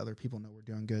we can let other people know we're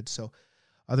doing good. So,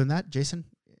 other than that, Jason,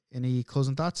 any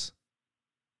closing thoughts?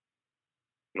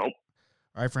 Nope.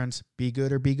 All right, friends, be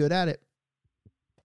good or be good at it.